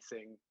with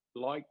anything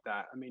like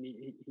that. I mean,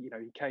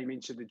 he came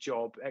into the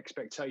job,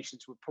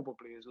 expectations were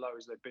probably as low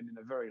as they've been in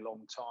a very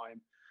long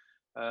time.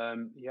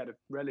 He had a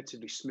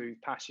relatively smooth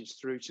passage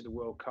through to the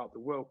World Cup. The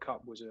World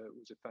Cup was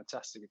a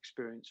fantastic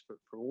experience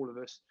for all of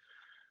us.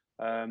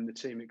 The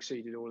team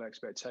exceeded all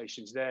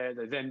expectations there.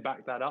 They then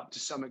backed that up to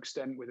some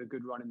extent with a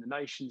good run in the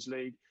Nations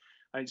League.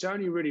 And it's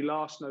only really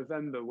last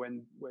November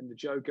when the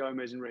Joe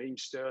Gomez and Raheem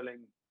Sterling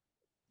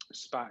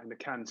spat in the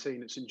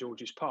canteen at St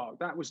George's Park,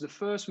 that was the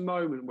first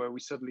moment where we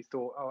suddenly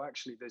thought, oh,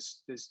 actually,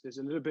 there's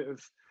a little bit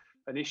of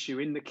an issue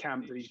in the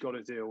camp that he's got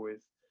to deal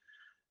with.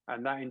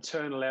 And that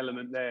internal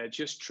element there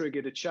just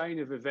triggered a chain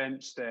of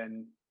events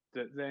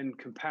that then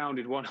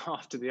compounded one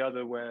after the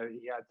other, where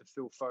he had the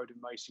Phil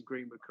Foden, Mason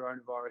Greenwood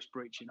coronavirus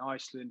breach in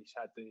Iceland. He's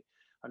had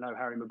I know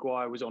Harry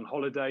Maguire was on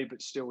holiday,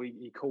 but still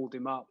he called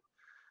him up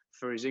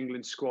for his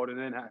England squad and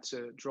then had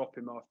to drop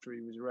him after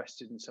he was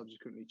arrested and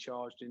subsequently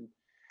charged and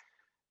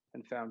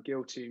found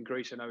guilty in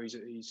Greece. I know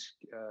he's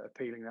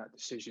appealing that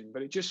decision,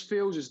 but it just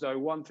feels as though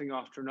one thing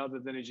after another.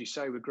 Then, as you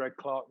say, with Greg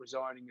Clark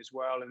resigning as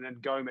well, and then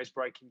Gomez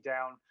breaking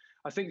down.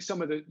 I think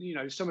some of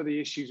the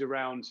issues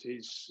around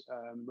his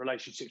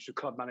relationships with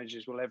club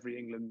managers. Well, every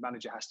England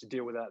manager has to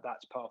deal with that.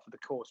 That's part of the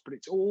course. But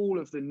it's all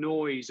of the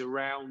noise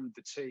around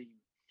the team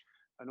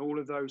and all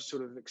of those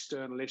sort of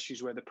external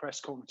issues where the press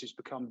conferences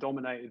become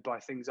dominated by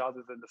things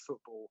other than the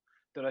football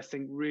that I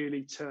think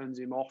really turns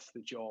him off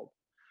the job.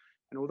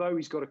 And although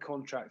he's got a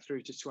contract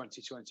through to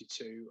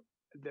 2022,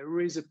 there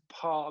is a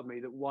part of me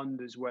that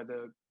wonders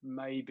whether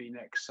maybe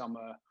next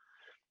summer,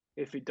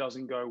 if it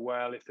doesn't go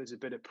well, if there's a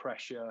bit of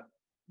pressure,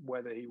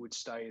 whether he would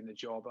stay in the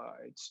job.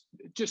 It's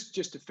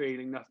just a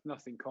feeling,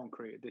 nothing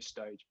concrete at this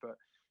stage. But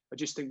I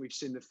just think we've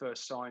seen the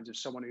first signs of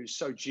someone who's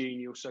so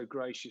genial, so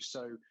gracious,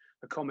 so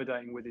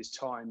accommodating with his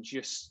time,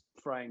 just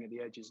fraying at the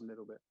edges a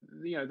little bit.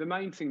 The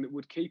main thing that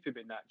would keep him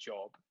in that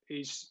job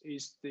is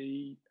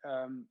the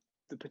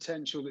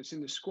potential that's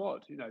in the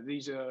squad.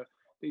 These are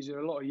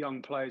a lot of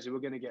young players who are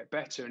going to get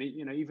better. And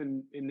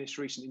even in this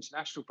recent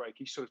international break,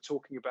 he's sort of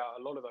talking about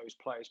a lot of those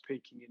players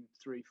peaking in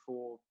 3,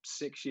 4,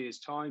 6 years'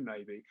 time,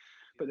 maybe.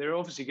 But they're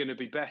obviously going to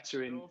be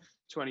better in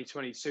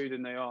 2022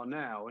 than they are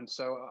now. And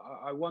so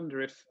I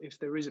wonder if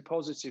there is a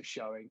positive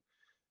showing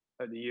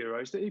at the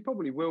Euros that he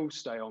probably will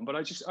stay on. But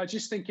I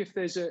just think if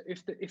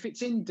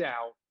it's in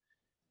doubt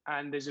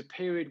and there's a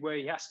period where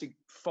he has to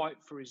fight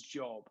for his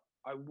job,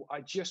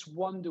 I just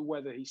wonder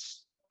whether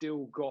he's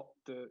still got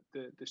the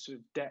sort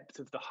of depth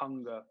of the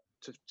hunger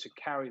to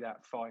carry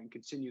that fight and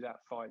continue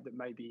that fight that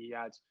maybe he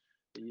had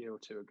a year or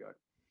two ago.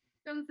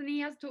 Jonathan, he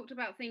has talked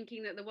about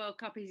thinking that the World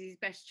Cup is his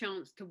best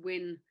chance to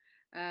win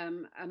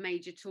a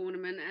major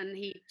tournament. And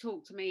he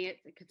talked to me at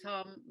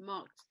Qatar,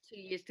 marked 2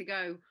 years to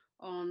go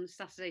on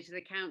Saturday to the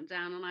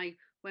countdown. And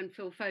when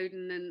Phil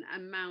Foden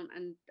and Mount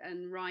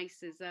and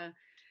Rice is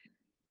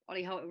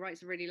Ollie Holt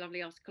writes a really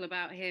lovely article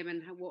about him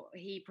and what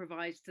he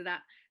provides to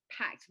that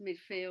packed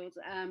midfield.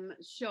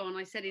 Sean,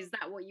 I said, is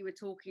that what you were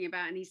talking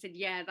about? And he said,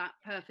 yeah, that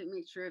perfect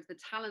mixture of the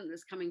talent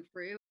that's coming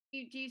through.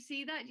 Do you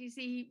see that? Do you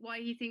see why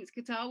he thinks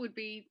Qatar would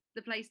be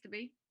the place to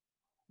be?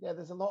 Yeah,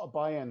 there's a lot of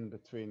buy-in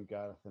between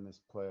Gareth and his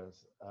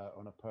players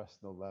on a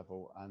personal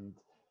level. And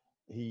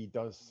he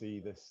does see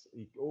this.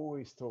 He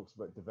always talks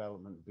about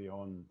development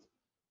beyond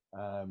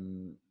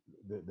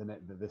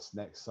this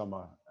next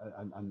summer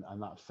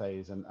and that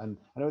phase. And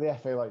I know the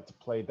FA like to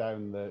play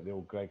down the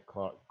old Greg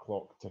Clark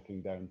clock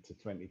ticking down to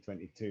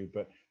 2022,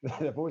 but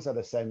they've always had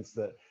a sense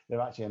that they've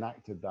actually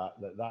enacted that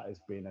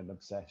has been an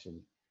obsession,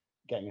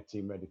 getting a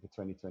team ready for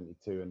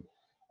 2022.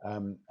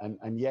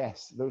 And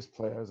yes, those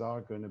players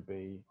are going to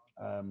be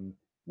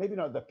maybe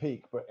not at their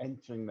peak, but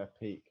entering their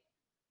peak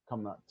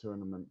come that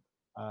tournament.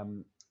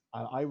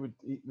 And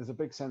there's a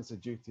big sense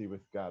of duty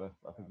with Gareth.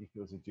 I think he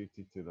feels a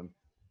duty to them.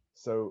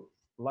 So,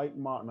 like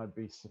Martin, I'd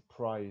be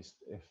surprised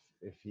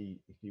if he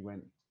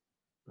went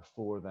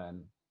before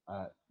then.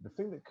 The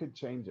thing that could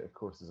change it, of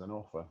course, is an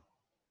offer.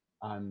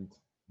 And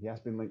he has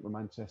been linked with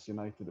Manchester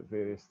United at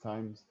various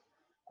times.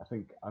 I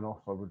think an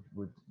offer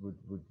would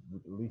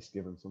at least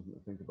give him something to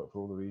think about for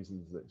all the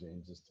reasons that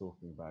James is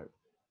talking about.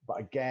 But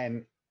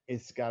again,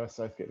 is Gareth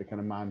Southgate the kind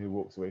of man who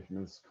walks away from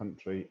his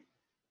country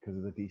because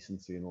of the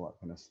decency and all that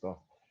kind of stuff?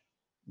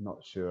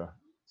 Not sure.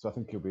 So I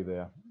think he'll be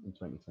there in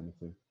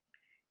 2022.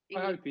 I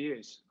hope he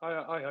is.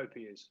 I hope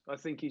he is. I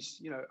think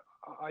he's,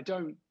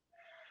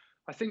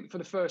 I think for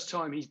the first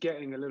time he's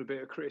getting a little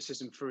bit of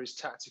criticism for his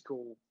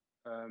tactical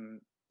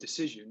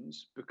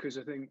decisions, because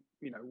I think,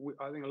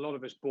 I think a lot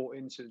of us bought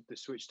into the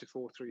switch to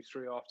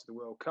 4-3-3 after the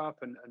World Cup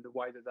and the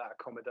way that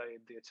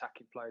accommodated the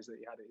attacking players that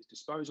he had at his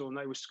disposal, and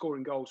they were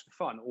scoring goals for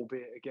fun,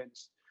 albeit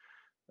against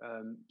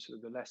sort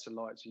of the lesser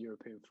lights of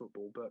European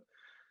football. But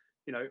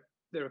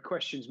there are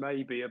questions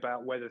maybe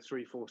about whether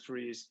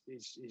 3-4-3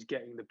 is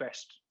getting the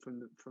best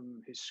from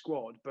his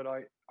squad, but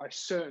I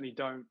certainly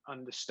don't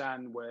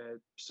understand where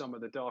some of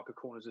the darker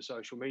corners of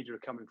social media are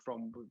coming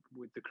from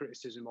with the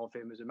criticism of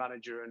him as a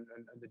manager and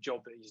the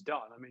job that he's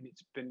done. I mean,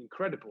 it's been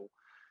incredible,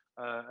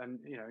 and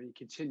he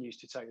continues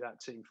to take that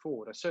team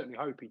forward. I certainly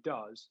hope he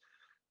does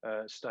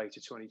stay to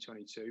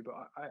 2022.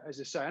 But as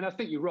I say, and I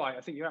think you're right.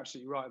 I think you're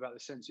absolutely right about the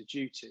sense of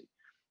duty.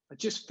 I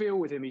just feel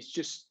with him, it's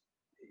just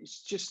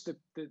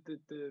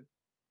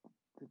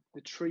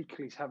the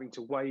treacle he's having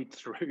to wade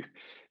through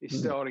is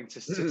starting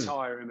to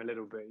tire him a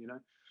little bit,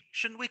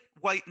 Shouldn't we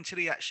wait until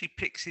he actually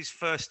picks his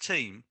first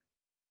team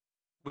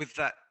with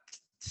that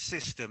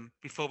system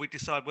before we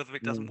decide whether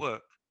it doesn't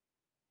work?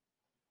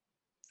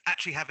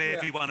 Actually have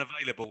everyone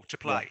available to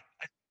play.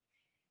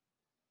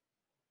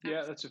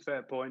 Yeah, that's a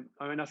fair point.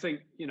 I mean, I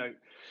think,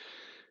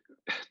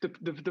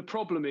 the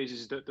problem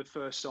is that the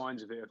first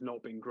signs of it have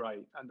not been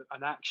great.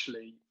 And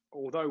actually,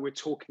 although we're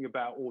talking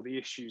about all the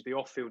issues, the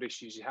off-field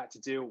issues you had to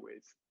deal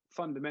with,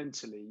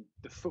 fundamentally,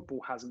 the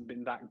football hasn't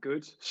been that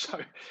good. So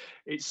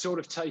it's sort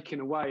of taken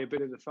away a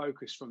bit of the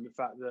focus from the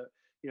fact that,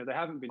 they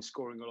haven't been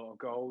scoring a lot of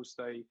goals.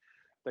 They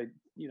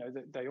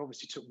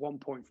obviously took 1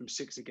 point from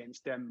 6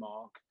 against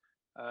Denmark.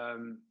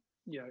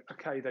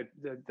 Okay,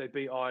 they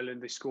beat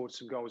Ireland. They scored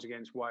some goals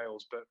against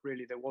Wales, but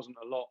really there wasn't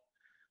a lot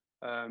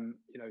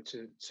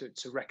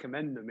to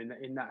recommend them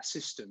in that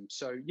system.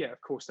 So yeah,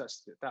 of course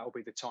that'll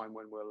be the time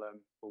when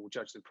we'll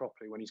judge them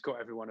properly, when he's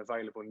got everyone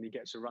available and he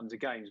gets a run to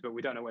games. But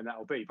we don't know when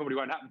that'll be. Probably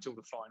won't happen until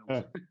the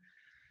finals.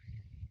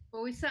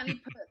 Well, we certainly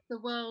put the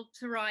world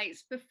to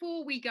rights.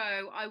 Before we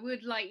go, I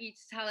would like you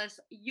to tell us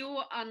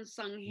your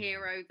unsung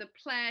hero, the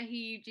player who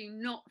you do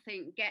not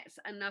think gets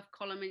enough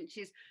column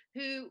inches,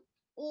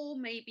 or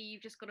maybe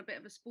you've just got a bit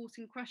of a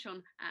sporting crush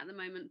on at the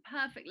moment.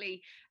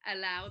 Perfectly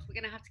allowed. We're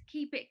going to have to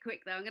keep it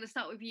quick, though. I'm going to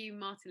start with you,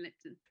 Martin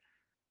Lipton.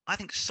 I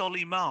think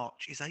Solly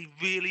March is a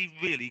really,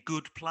 really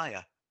good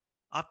player.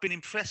 I've been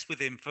impressed with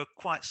him for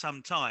quite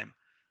some time.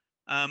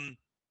 And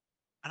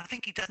I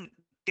think he doesn't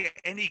get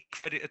any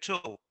credit at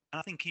all. And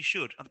I think he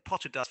should. And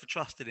Potter does for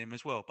trusting him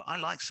as well. But I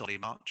like Solly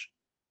March.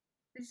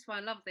 This is why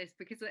I love this,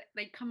 because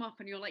they come up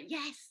and you're like,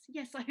 yes,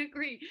 I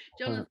agree.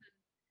 Jonathan.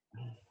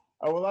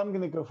 Oh, well, I'm going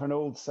to go for an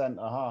old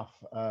centre-half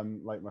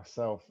like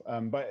myself.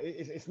 But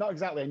it's not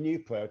exactly a new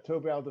player.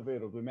 Toby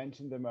Alderweireld, we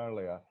mentioned him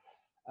earlier.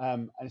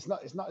 And it's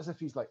not as if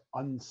he's like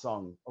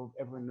unsung. Oh,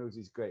 everyone knows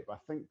he's great. But I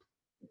think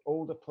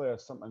older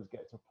players sometimes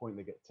get to a point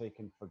they get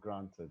taken for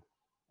granted.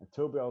 And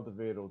Toby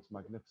Alderweireld's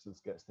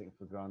magnificence gets taken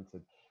for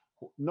granted.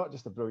 Not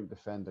just a brilliant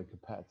defender and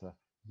competitor,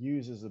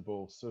 uses the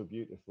ball so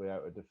beautifully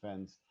out of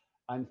defence.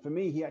 And for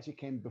me, he actually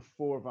came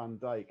before Van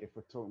Dijk, if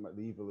we're talking about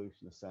the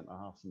evolution of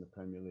centre-halves in the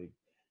Premier League.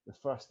 The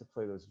first to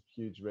play those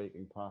huge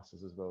raking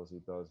passes as well as he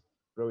does.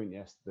 Brilliant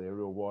yesterday, a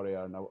real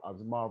warrior. And I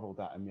was marvelled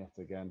at him yet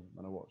again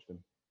when I watched him.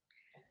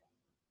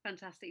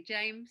 Fantastic.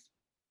 James?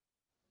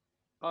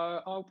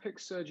 I'll pick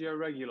Sergio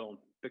Reguilon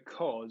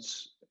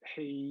because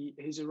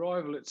his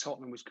arrival at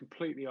Tottenham was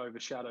completely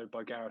overshadowed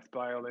by Gareth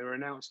Bale. They were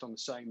announced on the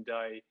same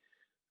day.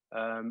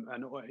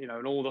 And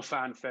all the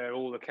fanfare,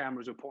 all the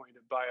cameras were pointed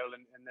at Bale,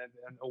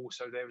 and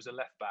also there was a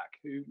left back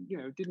who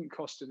didn't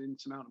cost an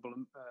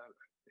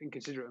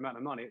inconsiderate amount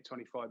of money at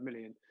 25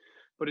 million,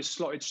 but has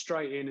slotted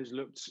straight in, has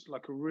looked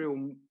like a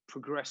real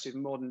progressive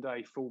modern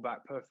day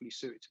fullback, perfectly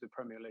suited to the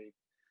Premier League.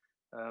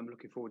 I'm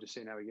looking forward to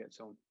seeing how he gets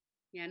on.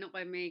 Yeah, not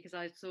by me, because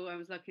I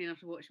was lucky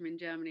enough to watch him in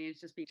Germany. It's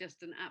just been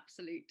an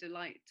absolute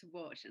delight to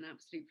watch, an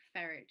absolute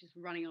ferret, just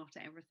running after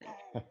everything.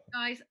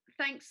 Guys,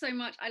 thanks so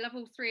much. I love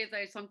all three of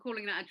those, so I'm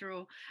calling that a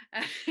draw.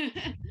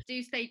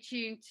 Do stay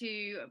tuned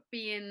to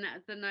beIN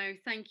the Know.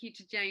 Thank you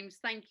to James.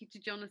 Thank you to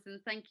Jonathan.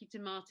 Thank you to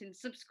Martin.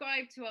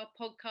 Subscribe to our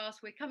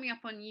podcast. We're coming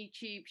up on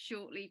YouTube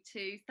shortly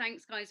too.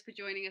 Thanks, guys, for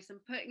joining us and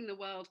putting the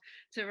world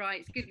to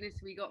rights. Goodness,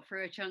 we got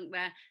through a chunk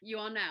there. You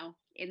are now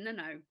in the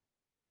know.